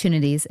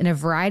opportunities in a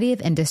variety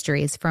of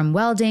industries, from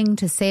welding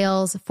to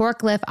sales,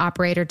 forklift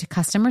operator to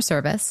customer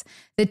service,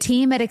 the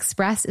team at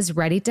Express is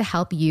ready to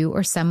help you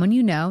or someone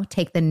you know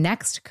take the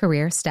next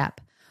career step.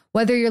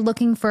 Whether you're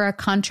looking for a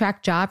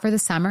contract job for the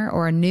summer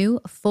or a new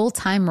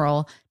full-time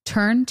role,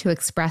 turn to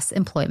Express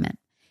Employment.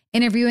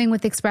 Interviewing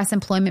with Express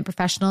Employment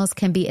Professionals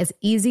can be as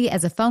easy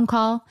as a phone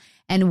call,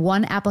 and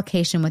one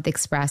application with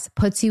Express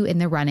puts you in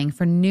the running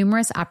for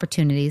numerous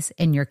opportunities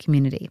in your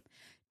community.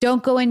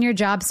 Don't go in your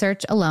job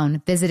search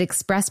alone. Visit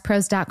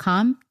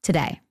expresspros.com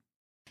today.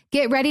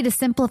 Get ready to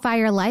simplify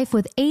your life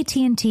with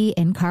AT&T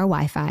in-car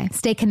Wi-Fi.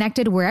 Stay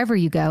connected wherever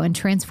you go and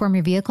transform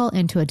your vehicle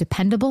into a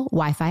dependable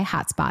Wi-Fi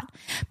hotspot.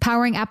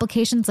 Powering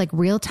applications like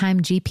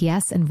real-time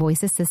GPS and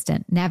voice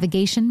assistant,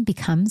 navigation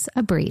becomes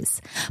a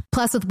breeze.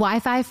 Plus, with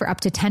Wi-Fi for up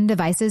to 10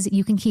 devices,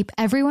 you can keep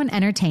everyone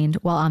entertained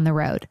while on the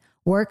road.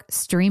 Work,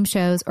 stream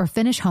shows, or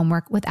finish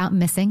homework without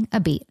missing a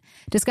beat.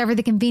 Discover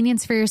the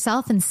convenience for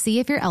yourself and see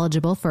if you're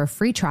eligible for a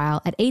free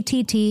trial at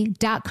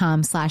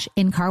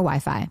att.com/in-car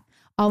Wi-Fi.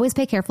 Always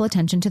pay careful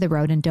attention to the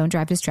road and don't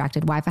drive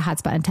distracted. Wi-Fi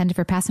hotspot intended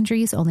for passenger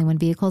use only when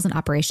vehicles in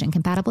operation.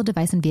 Compatible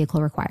device and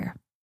vehicle require.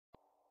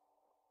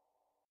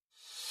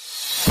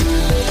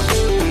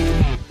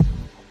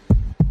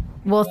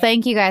 Well,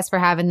 thank you guys for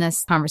having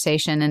this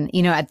conversation. And,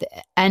 you know, at the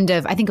end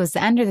of, I think it was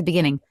the end or the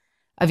beginning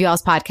of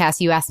y'all's podcast,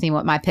 you asked me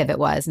what my pivot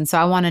was. And so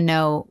I want to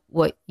know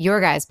what your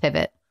guys'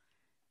 pivot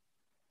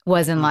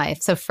was in life.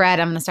 So Fred,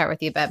 I'm going to start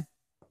with you, babe.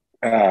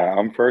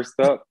 I'm first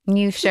up.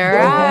 You sure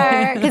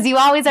are, because you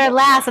always are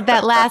last at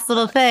that last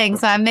little thing.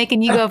 So I'm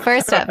making you go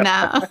first up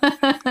now.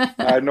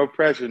 No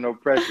pressure, no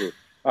pressure.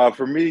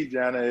 For me,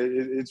 Jana,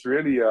 it's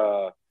really,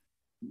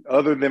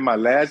 other than my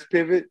last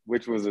pivot,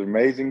 which was an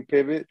amazing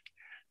pivot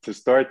to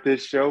start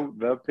this show,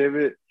 The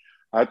Pivot,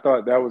 I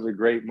thought that was a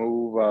great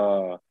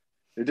move.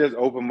 It just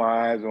opened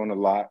my eyes on a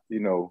lot. You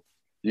know,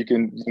 you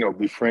can,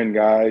 befriend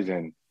guys,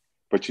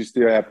 but you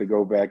still have to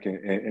go back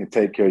and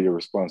take care of your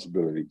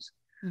responsibilities.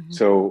 Mm-hmm.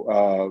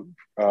 So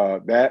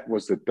that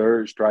was the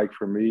third strike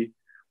for me,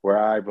 where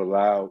I've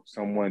allowed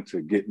someone to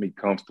get me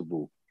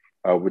comfortable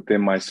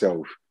within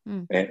myself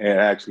and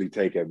actually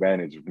take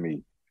advantage of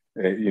me,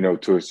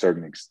 to a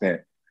certain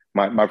extent.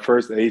 My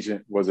first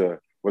agent was a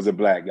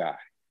Black guy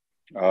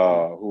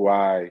who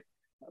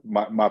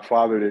my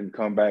father didn't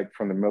come back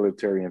from the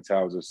military until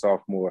I was a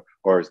sophomore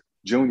or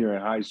junior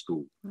in high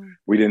school.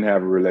 We didn't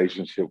have a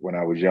relationship when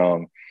I was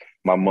young.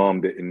 My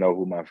mom didn't know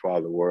who my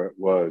father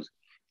was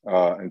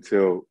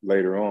until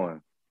later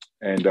on.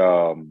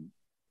 And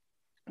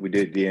we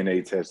did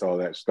DNA tests, all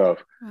that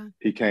stuff.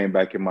 He came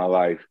back in my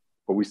life,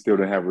 but we still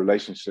didn't have a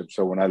relationship.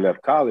 So when I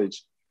left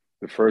college,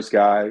 the first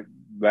guy,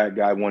 Black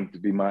guy, wanted to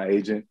be my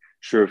agent.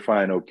 Sure,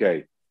 fine,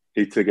 okay.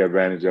 He took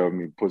advantage of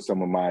me, put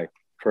some of my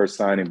first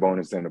signing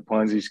bonus in a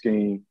Ponzi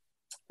scheme.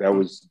 That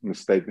was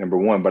mistake number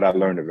one, but I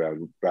learned a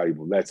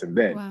valuable lesson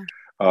then,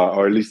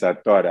 or at least I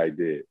thought I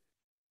did.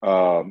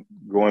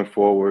 Going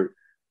forward,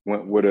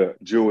 went with a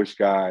Jewish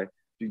guy.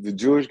 The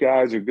Jewish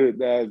guys are good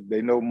guys.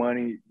 They know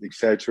money,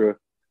 etc.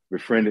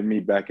 Befriended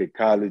me back at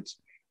college.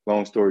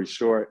 Long story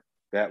short,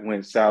 that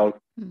went south.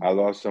 I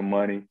lost some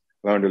money.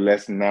 learned a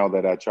lesson now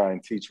that I try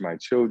and teach my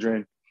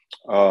children.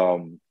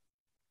 And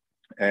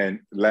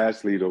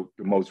lastly, the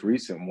most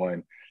recent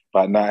one,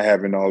 by not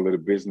having all of the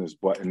business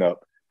buttoned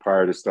up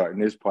prior to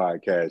starting this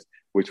podcast,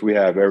 which we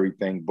have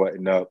everything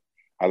buttoned up.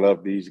 I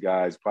love these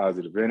guys,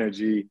 positive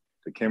energy.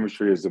 The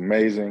chemistry is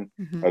amazing.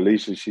 Mm-hmm.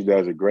 Alicia, she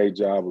does a great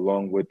job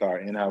along with our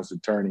in-house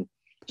attorney,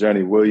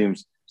 Johnny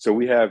Williams. So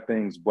we have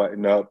things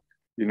buttoned up,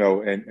 you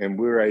know, and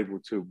we're able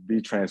to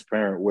be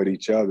transparent with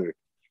each other.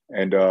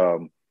 And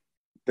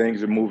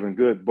things are moving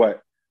good.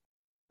 But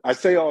I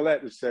say all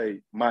that to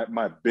say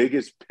my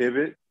biggest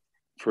pivot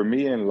for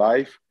me in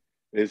life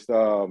is,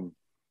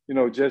 you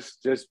know,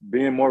 just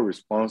being more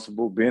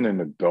responsible, being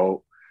an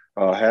adult,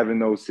 having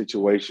those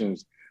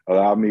situations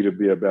allow me to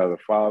be a better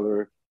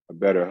father, a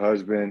better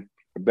husband,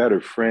 a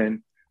better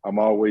friend. I'm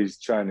always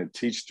trying to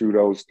teach through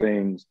those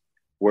things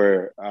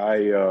where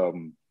I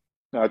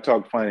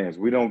talk finance.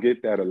 We don't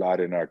get that a lot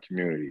in our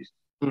communities.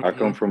 Mm-hmm. I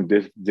come from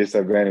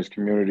disadvantaged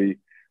community,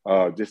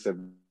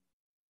 disadvantaged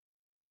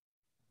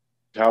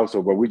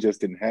household, but we just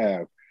didn't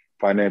have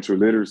financial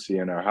literacy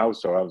in our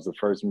household. I was the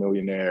first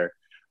millionaire.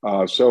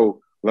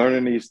 So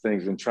learning these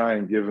things and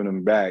trying giving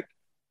them back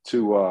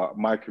to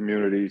my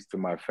communities, to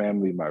my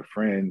family, my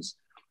friends,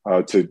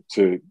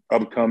 to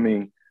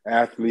upcoming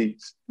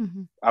athletes.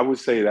 Mm-hmm. I would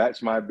say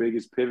that's my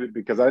biggest pivot,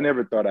 because I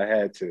never thought I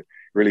had to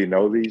really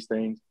know these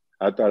things.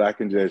 I thought I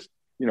can just,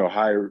 you know,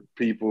 hire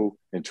people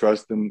and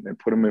trust them and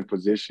put them in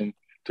position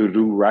to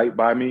do right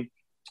by me,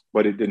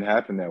 but it didn't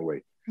happen that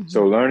way. Mm-hmm.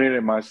 So learning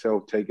it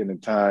myself, taking the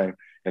time,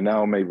 and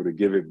now I'm able to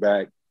give it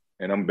back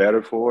and I'm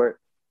better for it.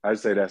 I'd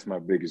say that's my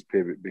biggest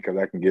pivot, because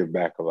I can give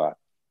back a lot.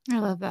 I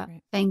love that.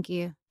 Thank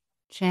you.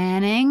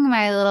 Channing,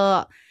 my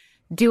little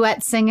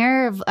duet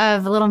singer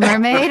of Little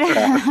Mermaid.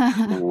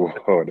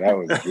 Whoa, that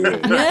was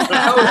good.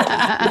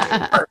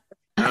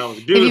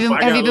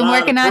 Have you been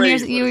working on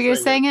your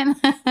singing?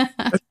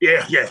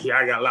 Yeah,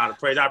 I got a lot of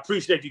praise. I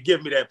appreciate you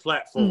giving me that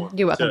platform.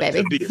 You're welcome,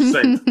 baby. To be a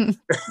singer.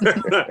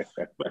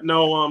 But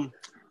no,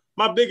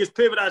 my biggest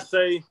pivot, I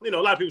say, you know,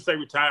 a lot of people say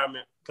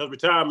retirement, because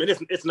retirement,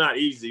 it's not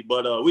easy,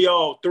 but we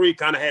all three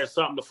kind of had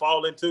something to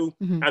fall into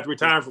after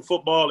retiring from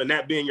football, and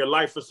that being your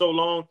life for so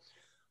long.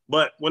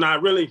 But when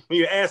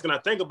you're asking, I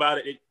think about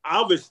it,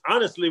 I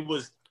honestly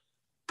was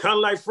kind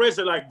of like Fred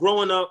said, like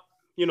growing up,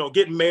 you know,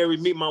 getting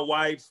married, meet my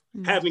wife,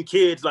 having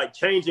kids, like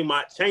changing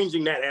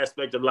that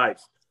aspect of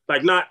life,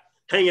 like not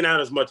hanging out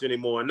as much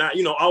anymore, not,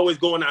 you know, always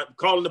going out,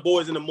 calling the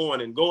boys in the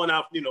morning, going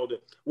out, you know, to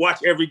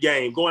watch every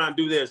game, going out and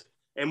do this,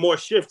 and more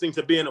shifting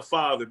to being a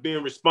father,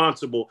 being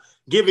responsible,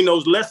 giving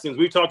those lessons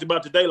we talked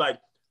about today, like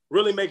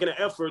really making an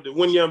effort that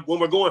when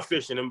we're going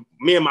fishing, and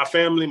me and my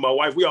family, my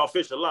wife, we all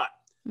fish a lot.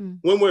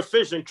 When we're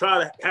fishing,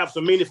 try to have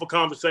some meaningful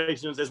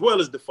conversations as well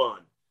as the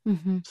fun.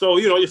 Mm-hmm. So,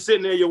 you know, you're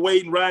sitting there, you're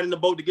waiting, riding the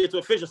boat to get to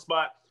a fishing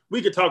spot.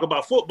 We could talk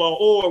about football,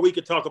 or we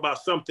could talk about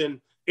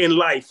something in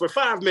life for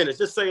 5 minutes,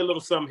 just say a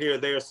little something here or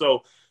there.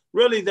 So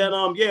really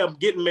that,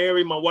 getting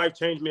married, my wife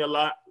changed me a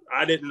lot.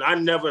 I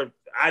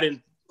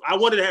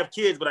wanted to have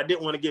kids, but I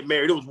didn't want to get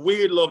married. It was a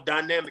weird little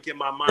dynamic in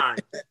my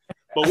mind.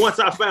 But once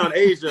I found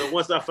Asia,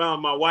 once I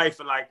found my wife,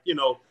 and like, you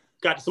know,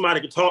 got somebody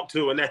to talk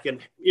to, and that can,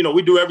 you know,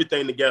 we do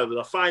everything together,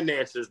 the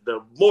finances,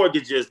 the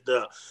mortgages,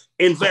 the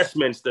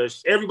investments,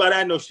 everybody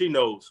I know, she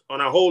knows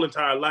on our whole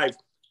entire life.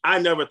 I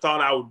never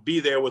thought I would be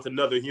there with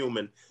another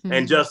human. Mm-hmm.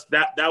 And just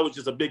that was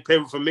just a big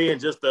pivot for me.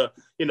 And just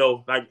you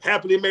know, like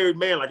happily married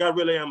man, like I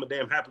really am a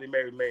damn happily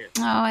married man.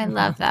 Oh, I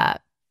love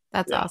that.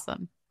 That's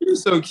awesome. You're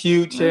so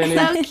cute, Channing.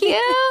 So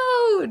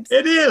cute.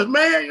 It is,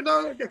 man. You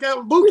know, I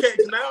got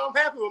bouquets now. I'm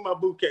happy with my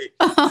bouquet.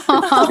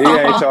 He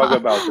ain't talking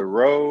about the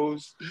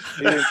rose.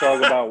 He didn't talk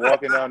about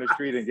walking down the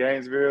street in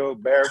Gainesville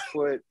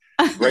barefoot,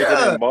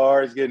 breaking in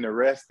bars, getting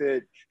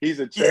arrested. He's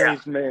a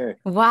changed man.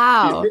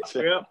 Wow.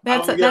 Yeah.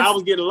 I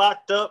was getting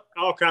locked up,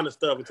 all kind of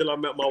stuff, until I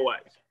met my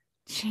wife.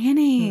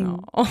 Channing.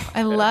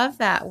 I love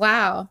that.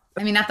 Wow.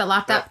 I mean, not the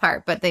locked up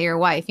part, but your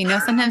wife. You know,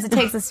 sometimes it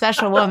takes a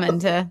special woman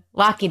to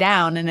lock you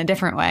down in a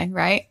different way,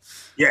 right?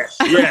 Yes.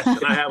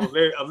 And I have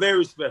a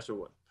very special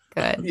one.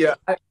 Good. Yeah.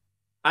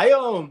 I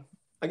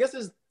guess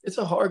it's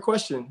a hard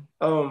question.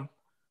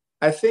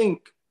 I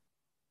think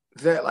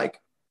that, like,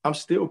 I'm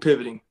still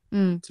pivoting,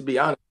 to be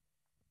honest.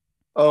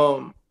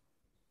 You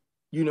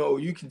know,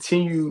 you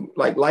continue,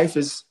 like, life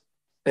is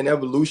an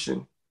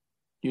evolution,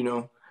 you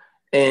know,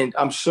 and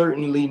I'm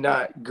certainly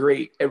not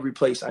great every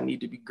place I need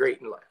to be great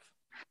in life,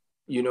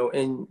 you know,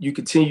 and you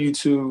continue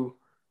to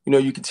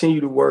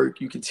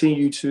work, you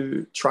continue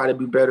to try to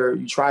be better.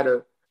 You try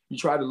to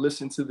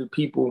listen to the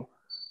people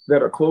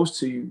that are close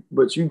to you,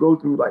 but you go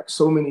through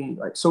so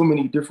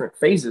many different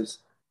phases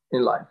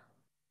in life.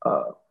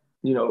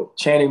 You know,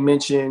 Channing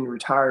mentioned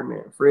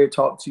retirement. Fred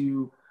talked to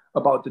you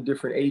about the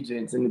different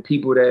agents and the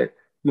people that,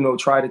 you know,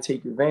 try to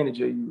take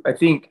advantage of you. I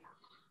think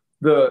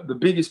the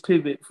biggest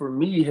pivot for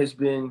me has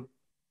been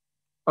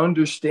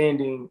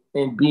understanding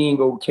and being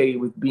okay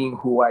with being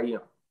who I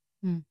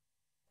am.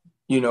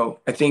 You know,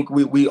 I think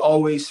we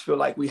always feel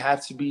like we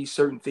have to be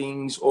certain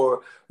things,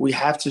 or we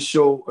have to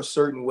show a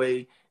certain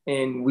way,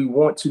 and we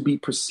want to be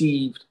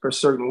perceived a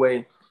certain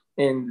way.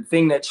 And the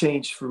thing that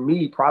changed for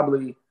me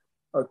probably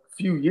a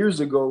few years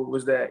ago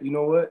was that, you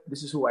know what,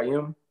 this is who I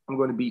am. I'm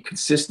going to be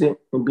consistent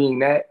in being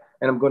that,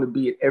 and I'm going to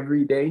be it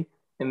every day.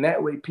 And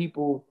that way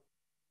people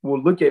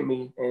will look at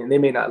me and they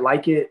may not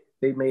like it,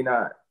 they may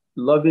not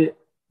love it,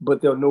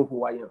 but they'll know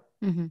who I am.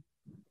 Mm-hmm.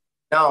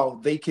 Now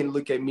they can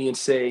look at me and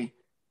say,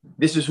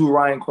 this is who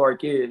Ryan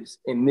Clark is,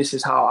 and this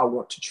is how I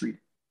want to treat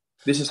him.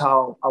 This is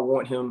how I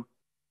want him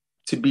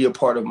to be a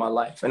part of my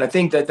life. And I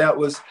think that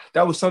was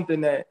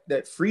something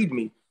that freed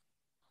me,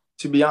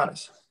 to be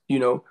honest, you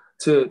know,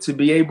 to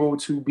be able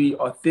to be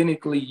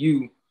authentically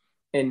you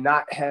and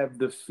not have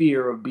the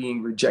fear of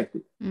being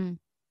rejected.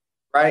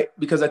 Right?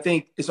 Because I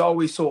think it's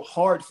always so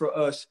hard for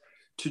us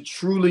to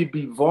truly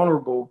be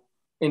vulnerable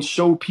and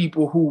show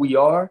people who we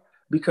are,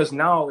 because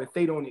now if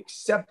they don't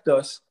accept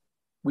us,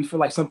 we feel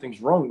like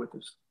something's wrong with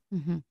us.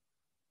 Mm-hmm.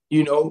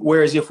 You know,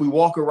 whereas if we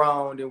walk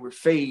around and we're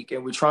fake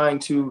and we're trying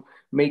to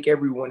make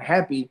everyone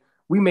happy,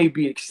 we may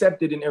be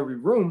accepted in every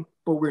room,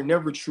 but we're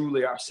never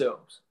truly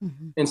ourselves.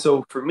 Mm-hmm. And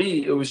so for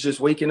me, it was just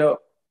waking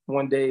up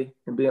one day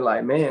and being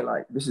like, man,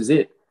 like, this is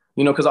it.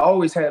 You know, because I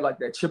always had like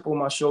that chip on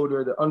my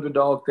shoulder, the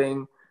underdog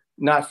thing,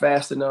 not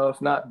fast enough,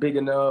 not big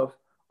enough,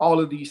 all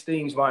of these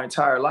things my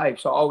entire life.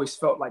 So I always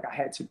felt like I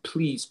had to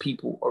please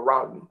people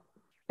around me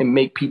and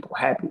make people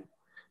happy.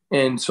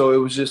 And so it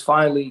was just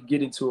finally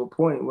getting to a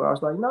point where I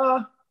was like,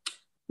 nah,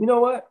 you know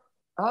what?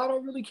 I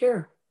don't really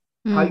care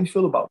how you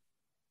feel about it.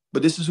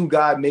 But this is who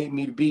God made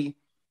me to be.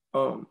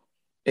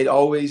 It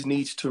always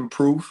needs to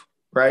improve,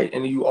 right?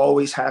 And you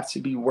always have to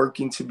be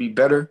working to be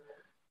better.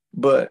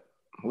 But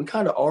we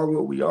kind of are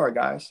what we are,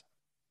 guys,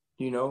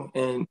 you know,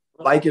 and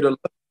like it or not,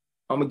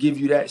 I'm going to give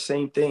you that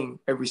same thing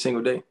every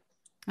single day.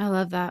 I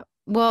love that.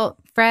 Well,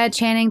 Fred,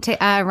 Channing,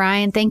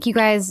 Ryan, thank you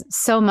guys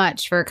so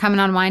much for coming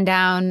on Wind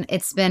Down.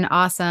 It's been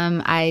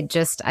awesome. I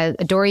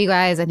adore you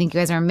guys. I think you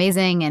guys are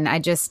amazing. And I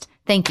just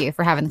thank you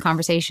for having the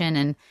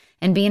conversation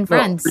and being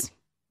friends.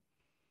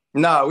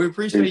 No, we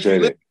appreciate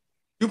you. it.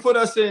 You put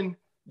us in,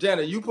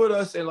 Jana, you put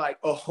us in like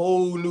a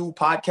whole new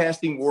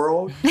podcasting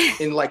world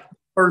in like the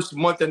first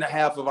month and a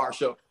half of our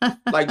show.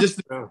 Like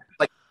just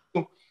like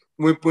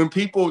when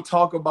people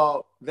talk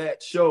about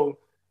that show,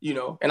 you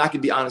know, and I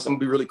can be honest, I'm gonna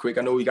be really quick.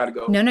 I know we got to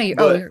go. No,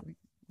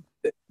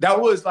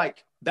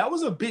 that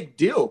was a big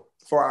deal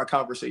for our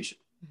conversation,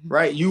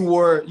 right? You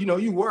were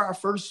our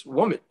first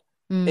woman,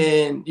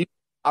 and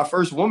our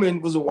first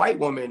woman was a white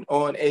woman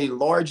on a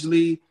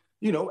largely,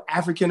 you know,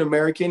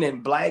 African-American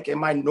and Black and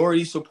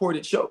minority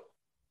supported show,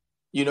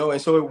 you know?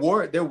 And so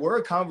there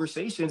were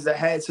conversations that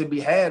had to be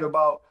had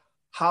about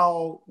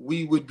how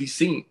we would be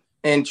seen.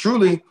 And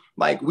truly,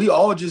 like, we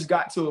all just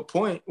got to a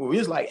point where we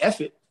was like,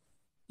 F it,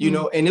 you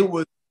know? And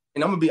I'm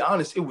gonna be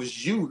honest, it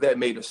was you that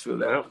made us feel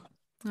that.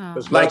 Yeah.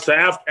 Like, so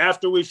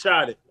after we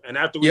shot it and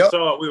after we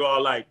saw it, we were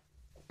all like,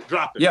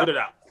 drop it, put it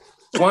out.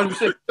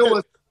 100%.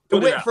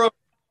 It went from,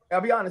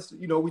 I'll be honest,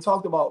 you know, we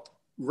talked about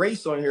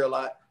race on here a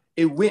lot.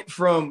 It went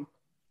from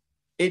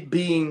it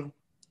being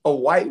a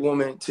white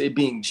woman to it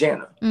being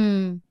Jana.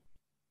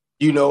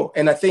 You know,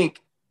 and I think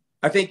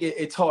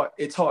it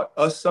taught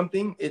us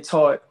something. It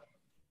taught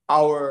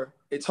our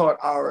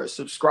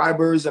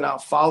subscribers and our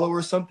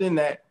followers something,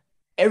 that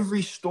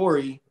every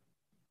story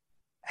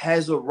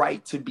has a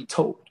right to be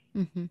told.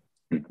 Mm-hmm.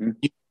 And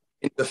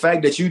the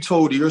fact that you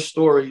told your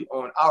story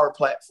on our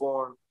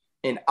platform,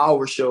 in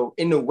our show,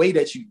 in the way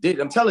that you did,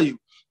 I'm telling you,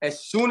 as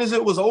soon as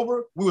it was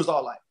over, we was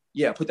all like,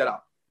 yeah, put that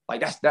out.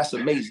 Like, that's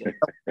amazing.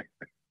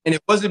 And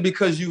it wasn't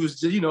because you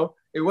was, you know,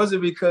 you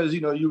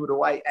were the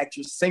white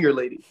actress singer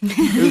lady.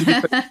 It was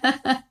because,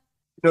 you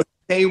know, you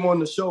came on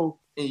the show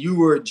and you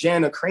were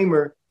Jana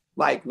Kramer,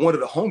 like one of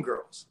the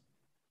homegirls.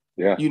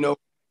 Yeah. You know,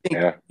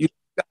 you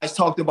guys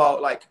talked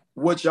about like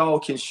what y'all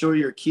can show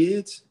your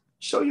kids.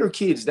 Show your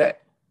kids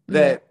that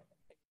a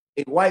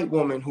white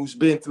woman who's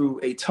been through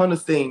a ton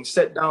of things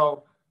sat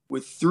down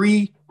with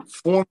 3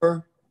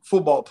 former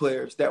football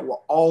players that were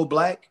all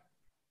Black,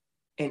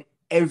 and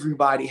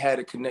everybody had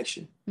a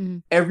connection.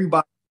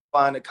 Everybody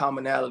found a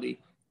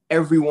commonality.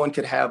 Everyone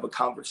could have a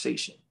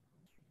conversation.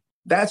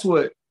 That's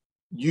what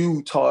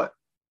you taught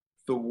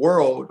the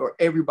world, or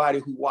everybody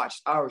who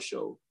watched our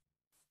show,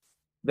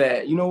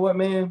 that, you know what,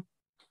 man,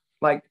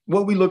 like,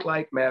 what we look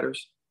like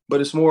matters,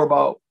 but it's more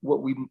about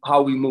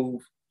how we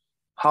move,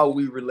 how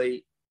we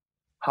relate,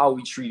 how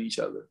we treat each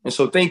other. And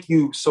so thank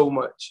you so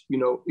much. You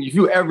know, if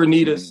you ever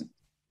need us,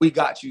 we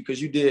got you,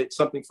 because you did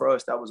something for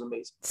us that was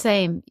amazing.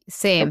 Same.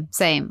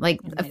 Like,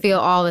 I feel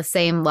all the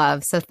same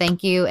love. So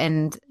thank you.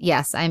 And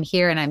yes, I'm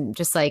here, and I'm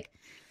just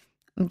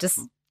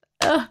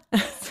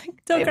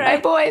don't cry,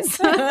 boys.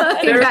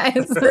 You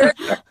guys.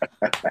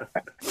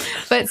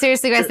 But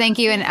seriously, guys, thank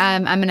you. And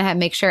I'm going to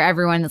make sure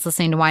everyone that's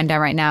listening to Wind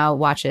Down right now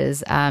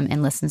watches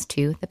and listens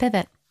to The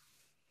Pivot.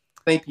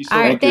 Thank you so much.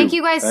 All right. much. Thank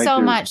you guys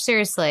so much.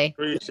 Seriously.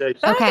 Appreciate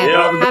you. Okay.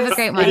 Have a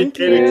great one.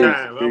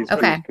 Anytime.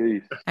 Okay.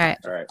 Peace. All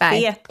right. Bye.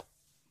 See ya.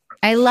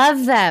 I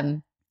love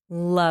them.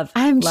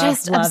 I'm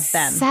just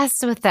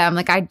obsessed with them.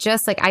 Like, I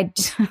just feel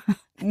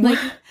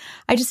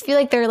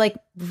like they're like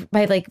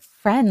my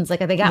friends.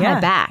 Like, they got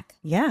my back.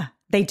 Yeah.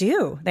 They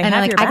do. They and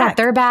have like, your I back. got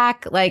their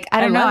back. Like,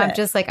 I don't know. love I'm it.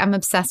 just like, I'm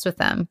obsessed with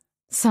them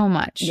so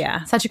much.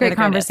 Yeah. Such a great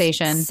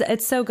conversation.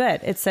 It's so good.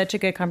 It's such a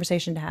good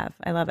conversation to have.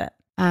 I love it.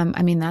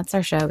 I mean, that's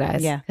our show,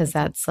 guys. Yeah. Because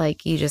that's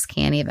like, you just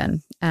can't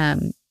even.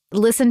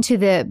 Listen to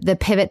the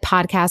Pivot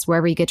podcast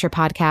wherever you get your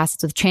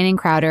podcasts with Channing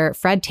Crowder,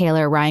 Fred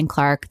Taylor, Ryan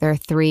Clark. They're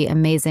three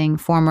amazing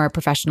former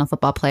professional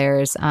football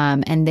players.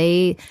 And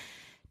they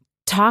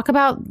talk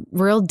about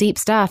real deep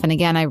stuff. And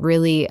again, I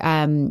really,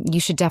 you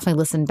should definitely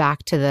listen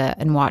back to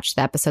and watch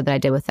the episode that I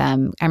did with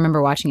them. I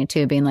remember watching it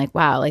too, being like,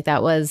 wow, like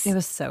it was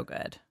so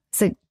good.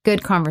 It's a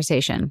good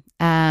conversation.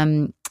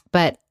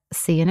 But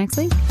see you next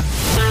week.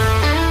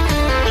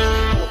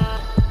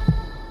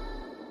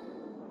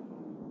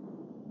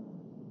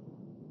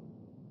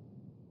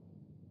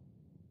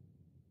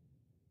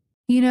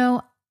 You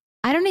know,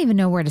 I don't even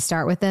know where to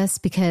start with this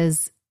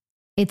because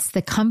it's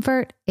the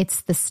comfort,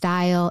 it's the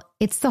style,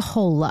 it's the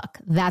whole look.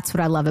 That's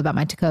what I love about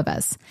my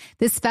Tecovas.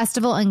 This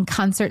festival and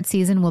concert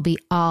season will be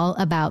all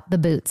about the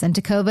boots, and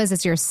Tecovas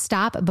is your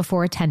stop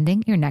before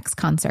attending your next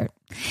concert.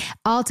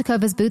 All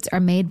Tecovas boots are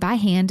made by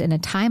hand in a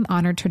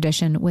time-honored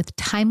tradition with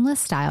timeless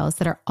styles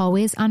that are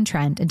always on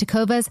trend, and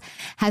Tecovas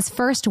has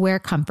first wear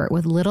comfort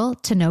with little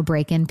to no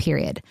break-in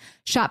period.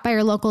 Shop by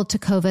your local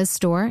Tecovas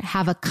store,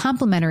 have a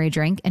complimentary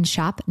drink, and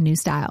shop new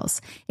styles.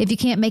 If you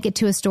can't make it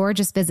to a store,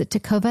 just visit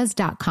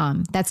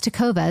tecovas.com. That's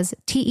Tecovas,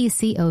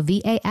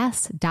 Tecovas.com,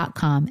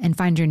 and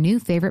find your new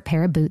favorite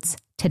pair of boots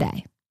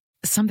today.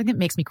 Something that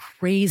makes me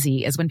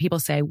crazy is when people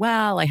say,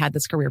 well, I had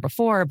this career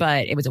before,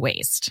 but it was a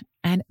waste.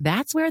 And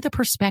that's where the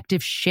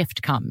perspective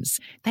shift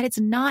comes, that it's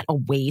not a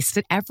waste,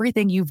 that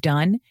everything you've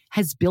done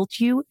has built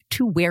you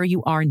to where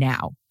you are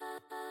now.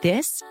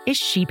 This is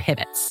She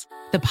Pivots,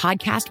 the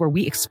podcast where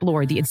we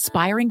explore the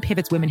inspiring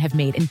pivots women have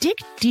made and dig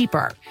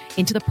deeper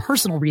into the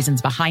personal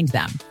reasons behind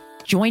them.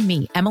 Join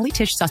me, Emily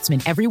Tish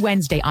Sussman, every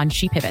Wednesday on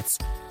She Pivots.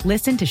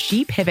 Listen to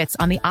She Pivots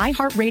on the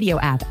iHeartRadio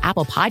app,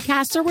 Apple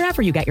Podcasts, or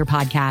wherever you get your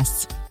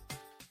podcasts.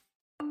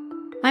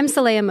 I'm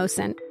Saleha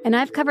Mohsen, and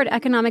I've covered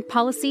economic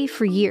policy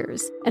for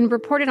years and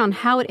reported on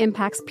how it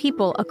impacts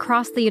people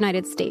across the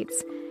United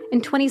States. In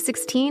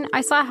 2016,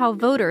 I saw how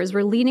voters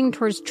were leaning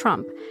towards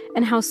Trump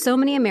and how so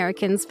many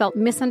Americans felt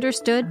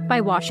misunderstood by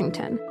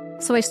Washington.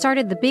 So I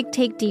started The Big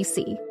Take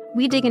DC.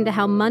 We dig into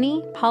how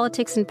money,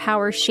 politics, and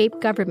power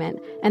shape government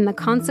and the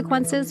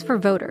consequences for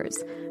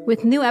voters.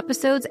 With new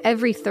episodes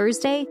every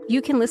Thursday,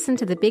 you can listen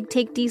to The Big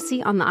Take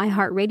DC on the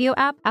iHeartRadio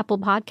app, Apple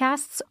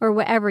Podcasts, or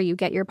wherever you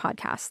get your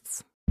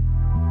podcasts.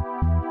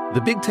 The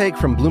Big Take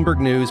from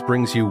Bloomberg News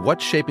brings you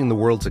what's shaping the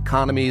world's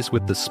economies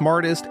with the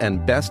smartest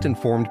and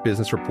best-informed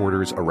business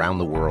reporters around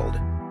the world.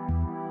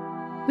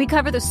 We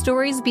cover the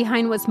stories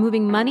behind what's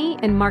moving money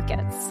and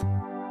markets,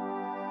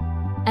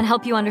 and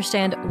help you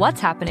understand what's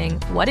happening,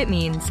 what it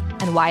means,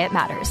 and why it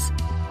matters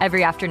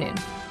every afternoon.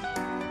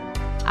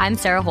 I'm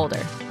Sarah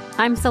Holder.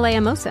 I'm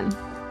Saleha Mohsen.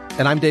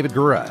 And I'm David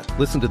Gura.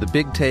 Listen to The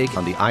Big Take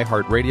on the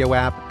iHeartRadio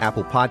app,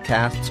 Apple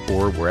Podcasts,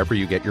 or wherever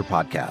you get your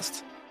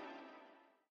podcasts.